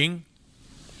fatiguing.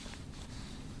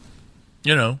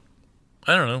 I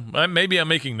don't know. Maybe I'm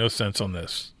making no sense on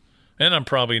this, and I'm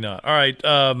probably not. All right,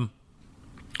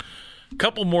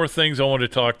 couple more things I want to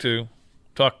talk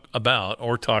about.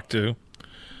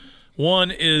 One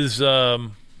is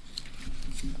they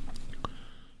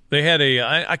had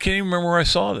I can't even remember where I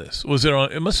saw this. Was it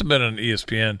on? It must have been on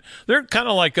ESPN. They're kind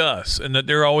of like us in that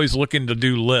they're always looking to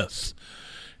do lists,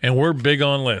 and we're big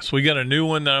on lists. We got a new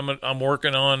one that I'm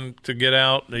working on to get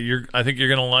out that I think you're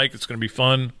going to like. It's going to be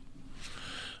fun.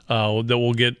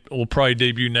 That we'll probably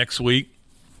debut next week.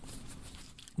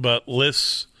 But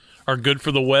lists are good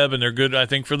for the web, and they're good, I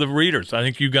think, for the readers. I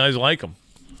think you guys like them.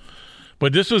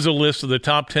 But this was a list of the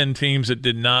top 10 teams that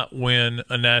did not win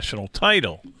a national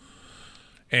title.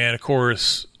 And, of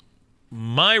course,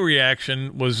 my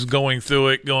reaction was going through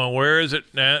it, going, where is it?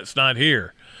 Nah, it's not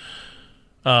here.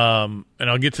 And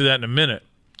I'll get to that in a minute.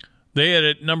 They had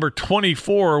at number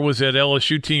 24 was that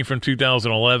LSU team from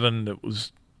 2011 that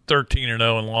was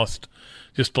 13-0 and lost,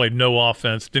 just played no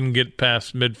offense, didn't get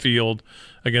past midfield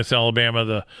against Alabama.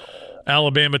 The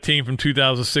Alabama team from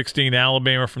 2016,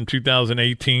 Alabama from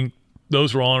 2018,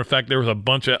 those were all. In fact, there was a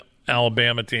bunch of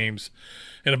Alabama teams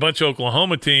and a bunch of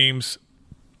Oklahoma teams,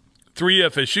 3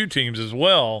 FSU teams as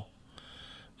well.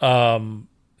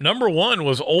 Number 1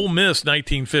 was Ole Miss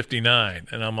 1959,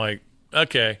 and I'm like,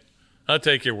 okay, I'll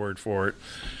take your word for it.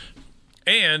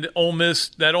 And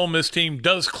that Ole Miss team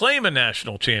does claim a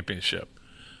national championship.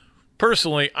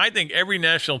 Personally, I think every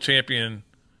national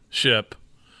championship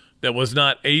that was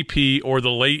not AP or the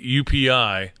late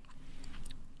UPI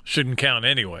shouldn't count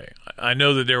anyway. I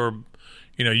know that there were,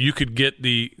 you could get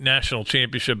the national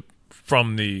championship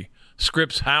from the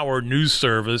Scripps Howard News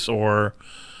Service or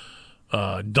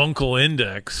Dunkel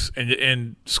Index,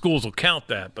 and schools will count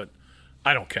that, but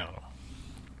I don't count them.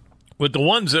 But the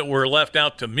ones that were left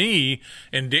out to me,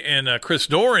 and Chris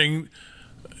Doring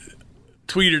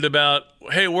tweeted about,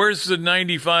 hey, where's the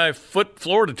 95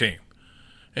 Florida team?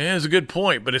 And it's a good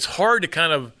point, but it's hard to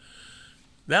kind of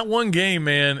 – that one game,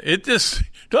 man, it just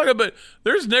 – talk about –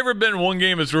 there's never been one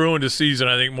game that's ruined a season,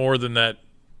 I think, more than that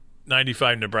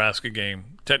 95 Nebraska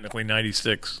game, technically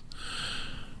 96.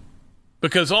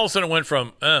 Because all of a sudden it went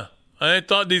from, I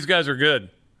thought these guys were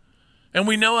good. And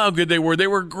we know how good they were. They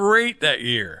were great that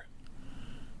year.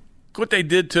 What they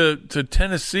did to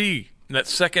Tennessee in that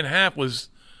second half was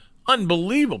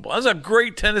unbelievable. That was a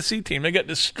great Tennessee team. They got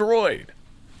destroyed.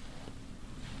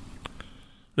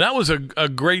 That was a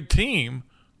great team,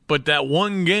 but that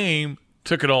one game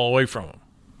took it all away from them.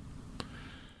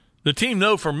 The team,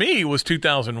 though, for me was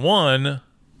 2001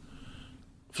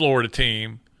 Florida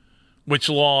team, which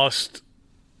lost,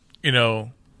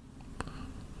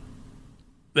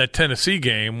 that Tennessee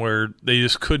game where they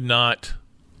just could not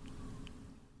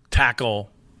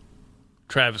tackle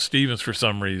Travis Stevens for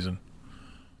some reason.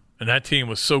 And that team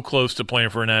was so close to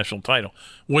playing for a national title.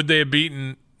 Would they have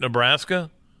beaten Nebraska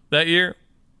that year?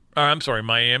 Or, I'm sorry,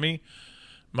 Miami.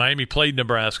 Miami played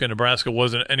Nebraska. Nebraska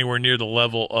wasn't anywhere near the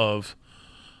level of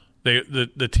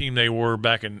the team they were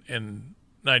back in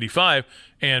 95,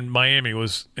 and Miami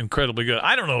was incredibly good.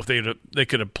 I don't know if they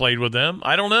could have played with them.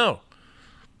 I don't know.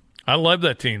 I love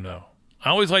that team, though. I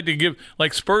always like to give,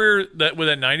 like Spurrier, with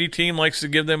that 90 team likes to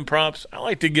give them props. I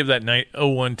like to give that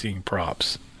 01 team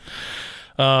props.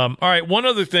 All right, one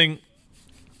other thing.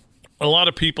 A lot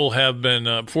of people have been,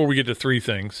 before we get to three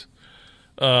things,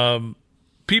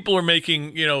 people are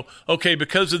making, okay,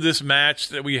 because of this match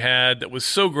that we had that was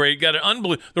so great, got an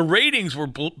unbelievable. The ratings were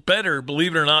better,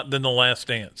 believe it or not, than The Last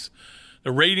Dance.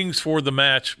 The ratings for the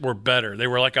match were better. They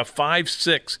were like a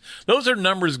 5-6. Those are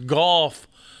numbers golf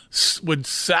would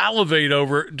salivate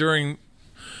over during,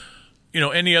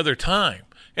 any other time.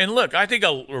 And look, I think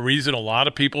a reason a lot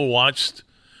of people watched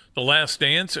The Last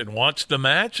Dance and watched the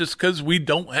match is because we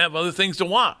don't have other things to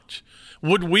watch.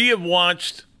 Would we have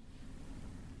watched,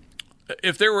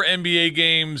 if there were NBA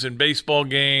games and baseball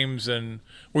games and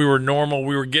we were normal,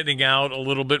 we were getting out a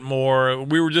little bit more,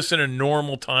 we were just in a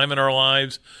normal time in our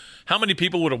lives, how many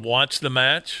people would have watched the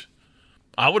match?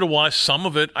 I would have watched some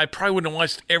of it. I probably wouldn't have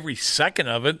watched every second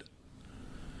of it.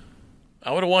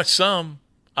 I would have watched some.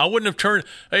 I wouldn't have turned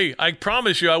 – hey, I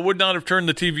promise you I would not have turned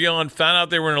the TV on, found out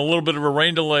they were in a little bit of a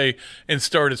rain delay, and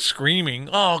started screaming,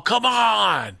 "Oh, come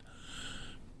on.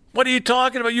 What are you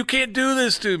talking about? You can't do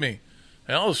this to me."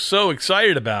 And I was so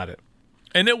excited about it.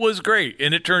 And it was great,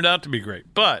 and it turned out to be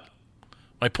great. But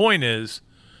my point is,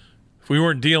 if we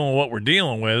weren't dealing with what we're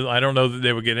dealing with, I don't know that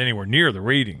they would get anywhere near the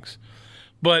ratings.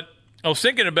 But I was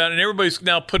thinking about it, and everybody's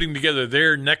now putting together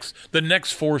the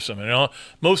next foursome.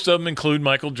 Most of them include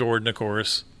Michael Jordan, of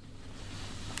course.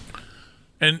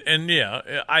 And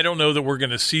yeah, I don't know that we're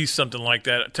going to see something like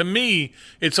that. To me,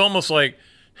 it's almost like,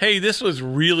 hey, this was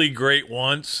really great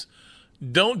once.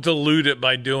 Don't dilute it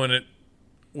by doing it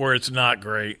where it's not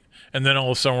great. And then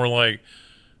all of a sudden we're like,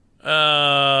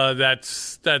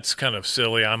 that's kind of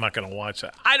silly. I'm not going to watch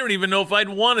that. I don't even know if I'd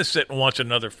want to sit and watch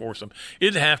another foursome.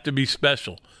 It'd have to be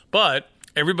special. But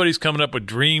everybody's coming up with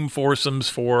dream foursomes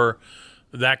for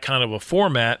that kind of a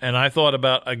format. And I thought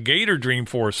about a Gator dream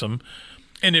foursome.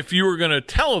 And if you were going to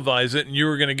televise it and you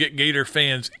were going to get Gator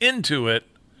fans into it,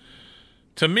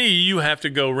 to me, you have to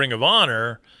go Ring of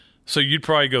Honor. So you'd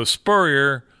probably go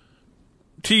Spurrier,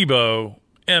 Tebow,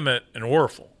 Emmett, and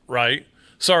Werfel, right?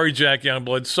 Sorry, Jack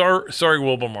Youngblood. Sorry,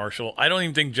 Wilbur Marshall. I don't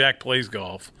even think Jack plays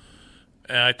golf.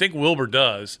 I think Wilbur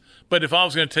does. But if I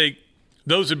was going to take,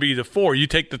 those would be the four. You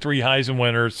take the three Heisman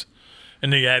winners,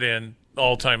 and they add in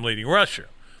all-time leading rusher.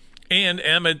 And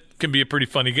Emmett can be a pretty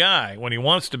funny guy when he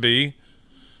wants to be.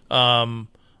 I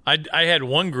had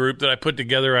one group that I put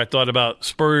together. I thought about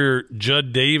Spurrier,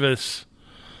 Judd Davis,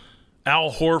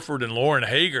 Al Horford, and Lauren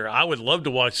Hager. I would love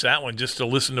to watch that one just to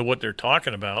listen to what they're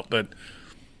talking about, but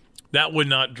that would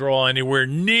not draw anywhere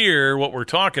near what we're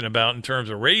talking about in terms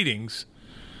of ratings.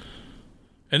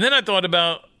 And then I thought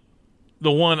about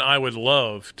the one I would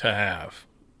love to have,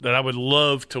 that I would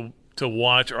love to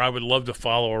watch or I would love to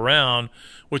follow around,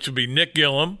 which would be Nick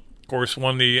Gillum, of course,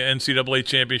 won the NCAA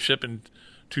championship in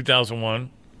 2001.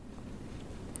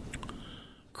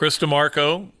 Chris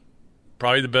DeMarco,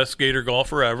 probably the best Gator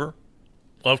golfer ever.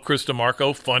 Love Chris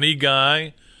DeMarco. Funny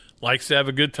guy. Likes to have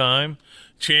a good time.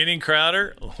 Channing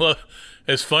Crowder,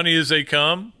 as funny as they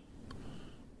come.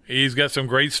 He's got some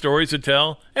great stories to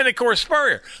tell. And, of course,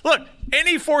 Spurrier. Look,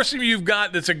 any foursome you've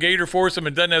got that's a Gator foursome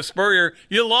and doesn't have Spurrier,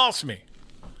 you lost me.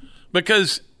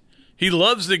 Because he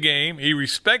loves the game, he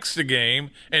respects the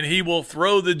game, and he will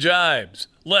throw the jibes.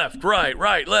 Left,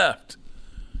 right, left.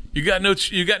 You got no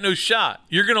shot.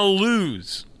 You're going to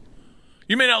lose.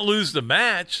 You may not lose the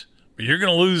match, but you're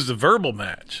going to lose the verbal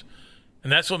match.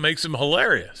 And that's what makes him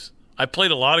hilarious. I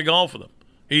played a lot of golf with him.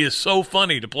 He is so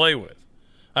funny to play with.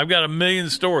 I've got a million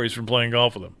stories from playing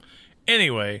golf with him.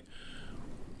 Anyway,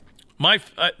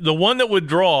 the one that would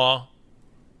draw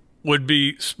would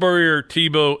be Spurrier,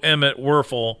 Tebow, Emmett,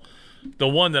 Werfel. The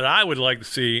one that I would like to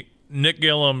see, Nick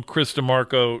Gillum, Chris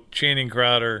DeMarco, Channing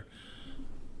Crowder,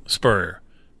 Spurrier.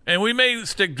 And we may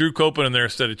stick Drew Copeland in there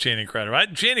instead of Channing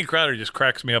Crowder. Channing Crowder just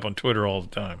cracks me up on Twitter all the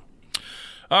time.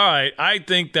 All right, I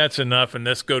think that's enough, and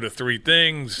let's go to three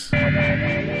things.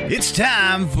 It's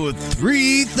time for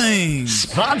three things.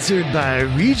 Sponsored by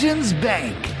Regions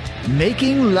Bank,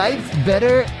 making life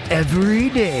better every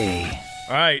day.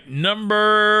 All right,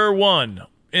 number one,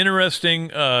 interesting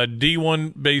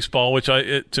D1 baseball, which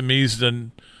to me is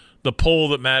the poll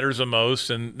that matters the most,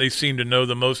 and they seem to know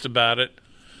the most about it.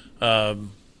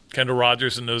 Kendall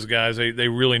Rogers and those guys, they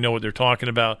really know what they're talking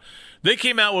about. They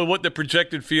came out with what the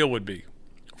projected field would be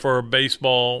for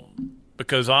baseball,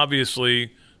 because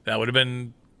obviously that would have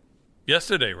been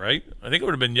yesterday, right? I think it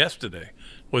would have been yesterday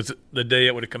was the day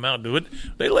it would have come out.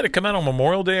 They let it come out on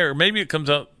Memorial Day, or maybe it comes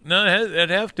out. No, it'd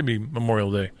have to be Memorial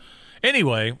Day.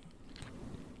 Anyway,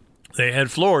 they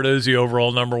had Florida as the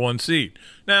overall number one seed.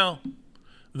 Now,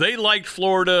 they liked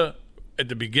Florida at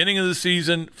the beginning of the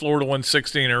season. Florida won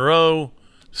 16 in a row.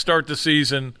 Start the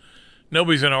season.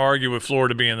 Nobody's going to argue with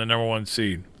Florida being the number one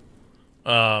seed.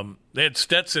 They had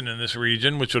Stetson in this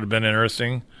region, which would have been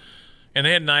interesting. And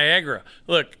they had Niagara.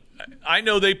 Look, I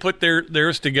know they put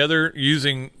theirs together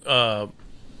using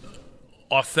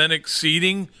authentic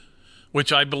seeding,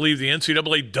 which I believe the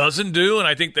NCAA doesn't do, and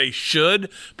I think they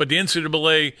should. But the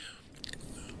NCAA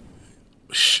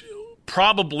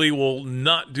probably will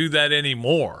not do that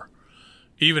anymore.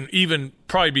 Even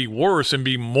probably be worse and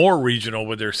be more regional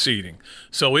with their seeding.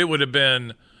 So it would have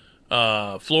been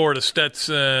Florida,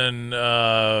 Stetson,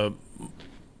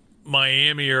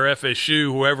 Miami or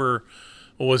FSU, whoever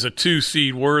was a 2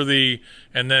 seed worthy,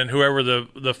 and then whoever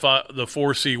the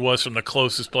 4 seed was from the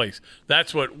closest place.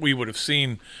 That's what we would have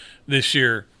seen this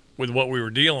year with what we were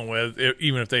dealing with,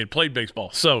 even if they had played baseball.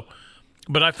 So,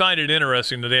 but I find it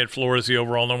interesting that they had Florida as the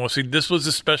overall number one seed. This was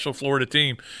a special Florida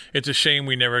team. It's a shame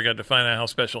we never got to find out how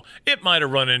special. It might have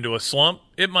run into a slump.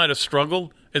 It might have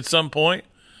struggled at some point,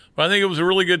 but I think it was a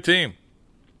really good team.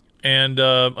 And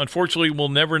unfortunately, we'll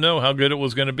never know how good it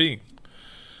was going to be.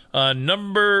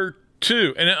 Number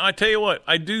 2, and I tell you what,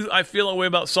 I feel that way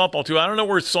about softball too. I don't know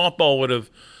where softball would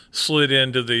have slid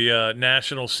into the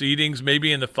national seedings,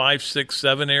 maybe in the 5, 6,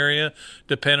 7 area,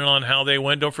 depending on how they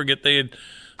went. Don't forget they had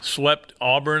swept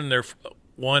Auburn, their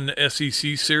one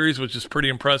SEC series, which is pretty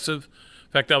impressive.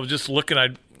 In fact, I was just looking.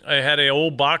 I had an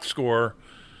old box score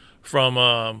from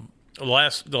the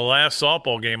last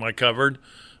softball game I covered,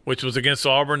 which was against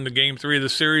Auburn, the game 3 of the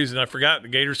series, and I forgot the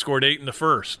Gators scored 8 in the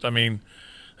first. I mean,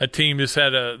 that team just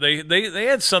had they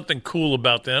had something cool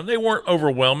about them. They weren't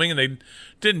overwhelming, and they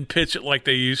didn't pitch it like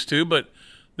they used to, but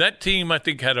that team, I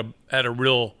think, had a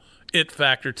real it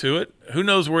factor to it. Who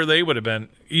knows where they would have been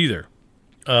either.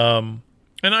 And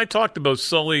I talked to both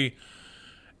Sully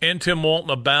and Tim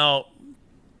Walton about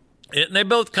it, and they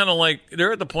both kind of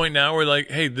they're at the point now where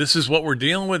hey, this is what we're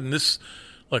dealing with, and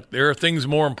look, there are things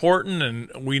more important,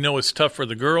 and we know it's tough for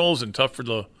the girls and tough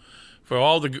for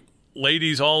all the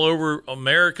ladies all over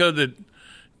America that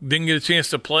didn't get a chance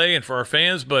to play, and for our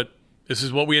fans, but this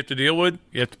is what we have to deal with.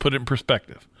 You have to put it in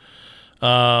perspective.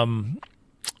 All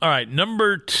right,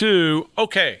 number 2.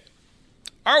 Okay,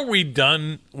 are we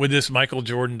done with this Michael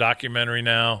Jordan documentary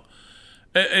now?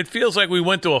 It feels like we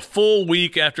went to a full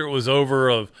week after it was over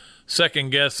of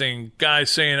second-guessing, guys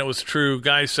saying it was true,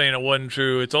 guys saying it wasn't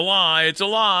true. It's a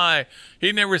lie.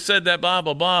 He never said that, blah,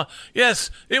 blah, blah. Yes,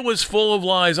 it was full of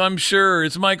lies, I'm sure.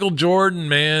 It's Michael Jordan,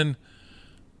 man.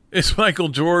 It's Michael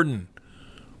Jordan.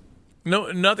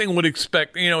 No, nothing would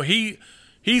expect. He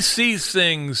sees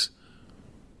things,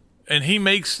 and he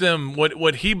makes them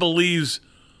what he believes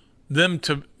them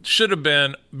to should have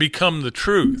been become the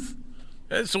truth.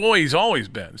 That's the way he's always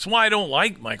been. That's why I don't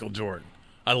like Michael Jordan.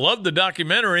 I love the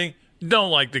documentary,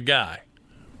 don't like the guy.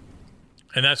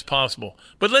 And that's possible.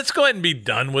 But let's go ahead and be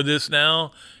done with this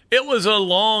now. It was a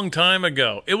long time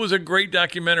ago. It was a great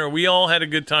documentary. We all had a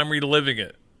good time reliving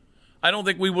it. I don't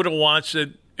think we would have watched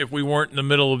it if we weren't in the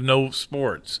middle of no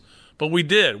sports. But we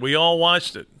did. We all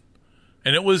watched it.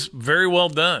 And it was very well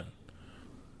done.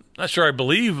 Not sure I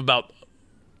believe about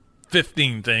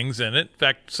 15 things in it. In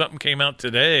fact, something came out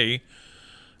today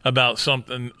about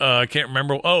something. I can't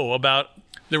remember. About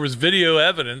there was video or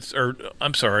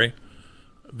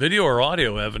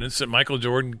audio evidence that Michael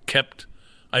Jordan kept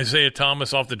Isaiah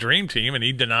Thomas off the Dream Team, and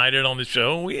he denied it on the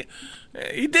show. He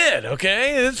did,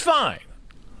 okay? It's fine.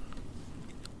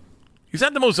 He's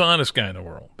not the most honest guy in the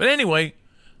world. But anyway,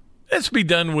 let's be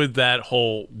done with that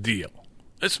whole deal.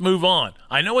 Let's move on.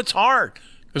 I know it's hard,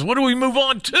 because what do we move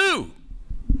on to?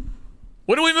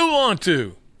 What do we move on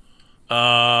to?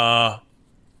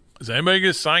 Is anybody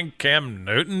going to sign Cam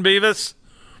Newton, Beavis?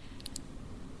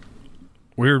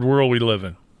 Weird world we live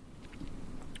in.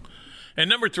 And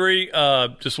number 3,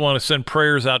 just want to send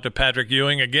prayers out to Patrick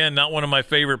Ewing. Again, not one of my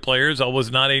favorite players. I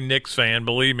was not a Knicks fan,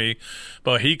 believe me.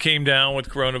 But he came down with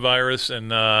coronavirus.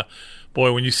 And,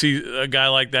 boy, when you see a guy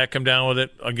like that come down with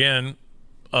it, again,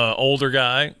 older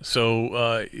guy,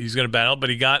 so he's going to battle. But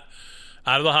he got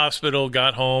out of the hospital,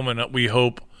 got home, and we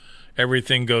hope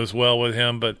everything goes well with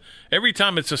him. But every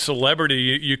time it's a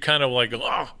celebrity, you kind of like,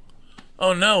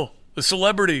 oh no, the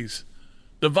celebrities.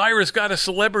 The virus got a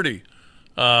celebrity.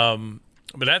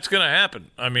 But that's going to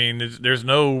happen. I mean, there's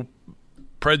no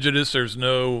prejudice. There's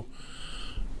no,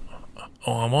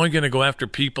 I'm only going to go after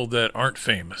people that aren't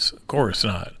famous. Of course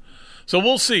not. So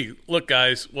we'll see. Look,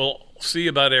 guys, we'll see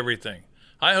about everything.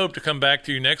 I hope to come back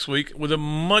to you next week with a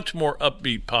much more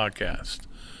upbeat podcast.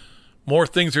 More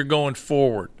things are going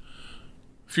forward.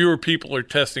 Fewer people are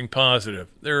testing positive.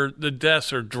 The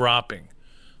deaths are dropping.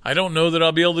 I don't know that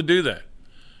I'll be able to do that.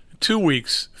 2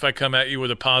 weeks, if I come at you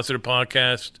with a positive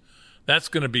podcast, that's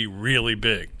going to be really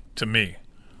big to me.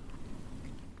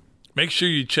 Make sure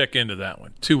you check into that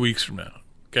one 2 weeks from now,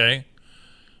 okay?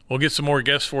 We'll get some more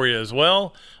guests for you as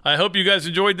well. I hope you guys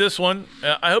enjoyed this one.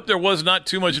 I hope there was not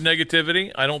too much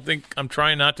negativity. I'm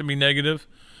trying not to be negative.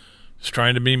 Just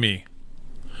trying to be me.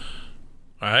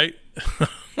 All right?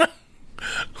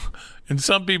 And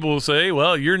some people will say,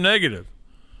 well, you're negative.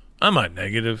 I'm not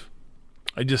negative.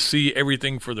 I just see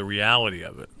everything for the reality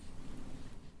of it.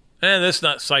 And let's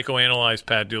not psychoanalyze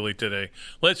Pat Dooley today.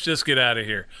 Let's just get out of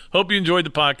here. Hope you enjoyed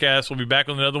the podcast. We'll be back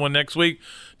on another one next week.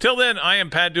 Till then, I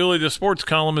am Pat Dooley, the sports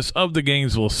columnist of the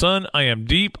Gainesville Sun. I am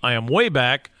deep, I am way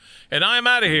back, and I am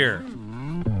out of here.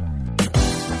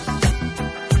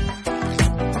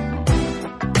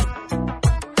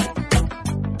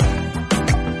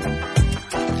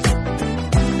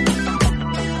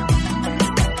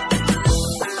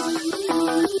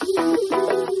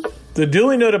 The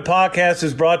Dooley Noted podcast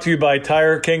is brought to you by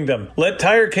Tire Kingdom. Let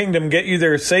Tire Kingdom get you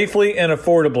there safely and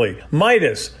affordably.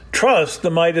 Midas, trust the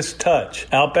Midas touch.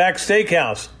 Outback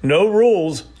Steakhouse, no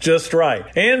rules, just right.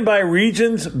 And by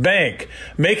Regions Bank,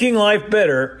 making life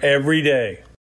better every day.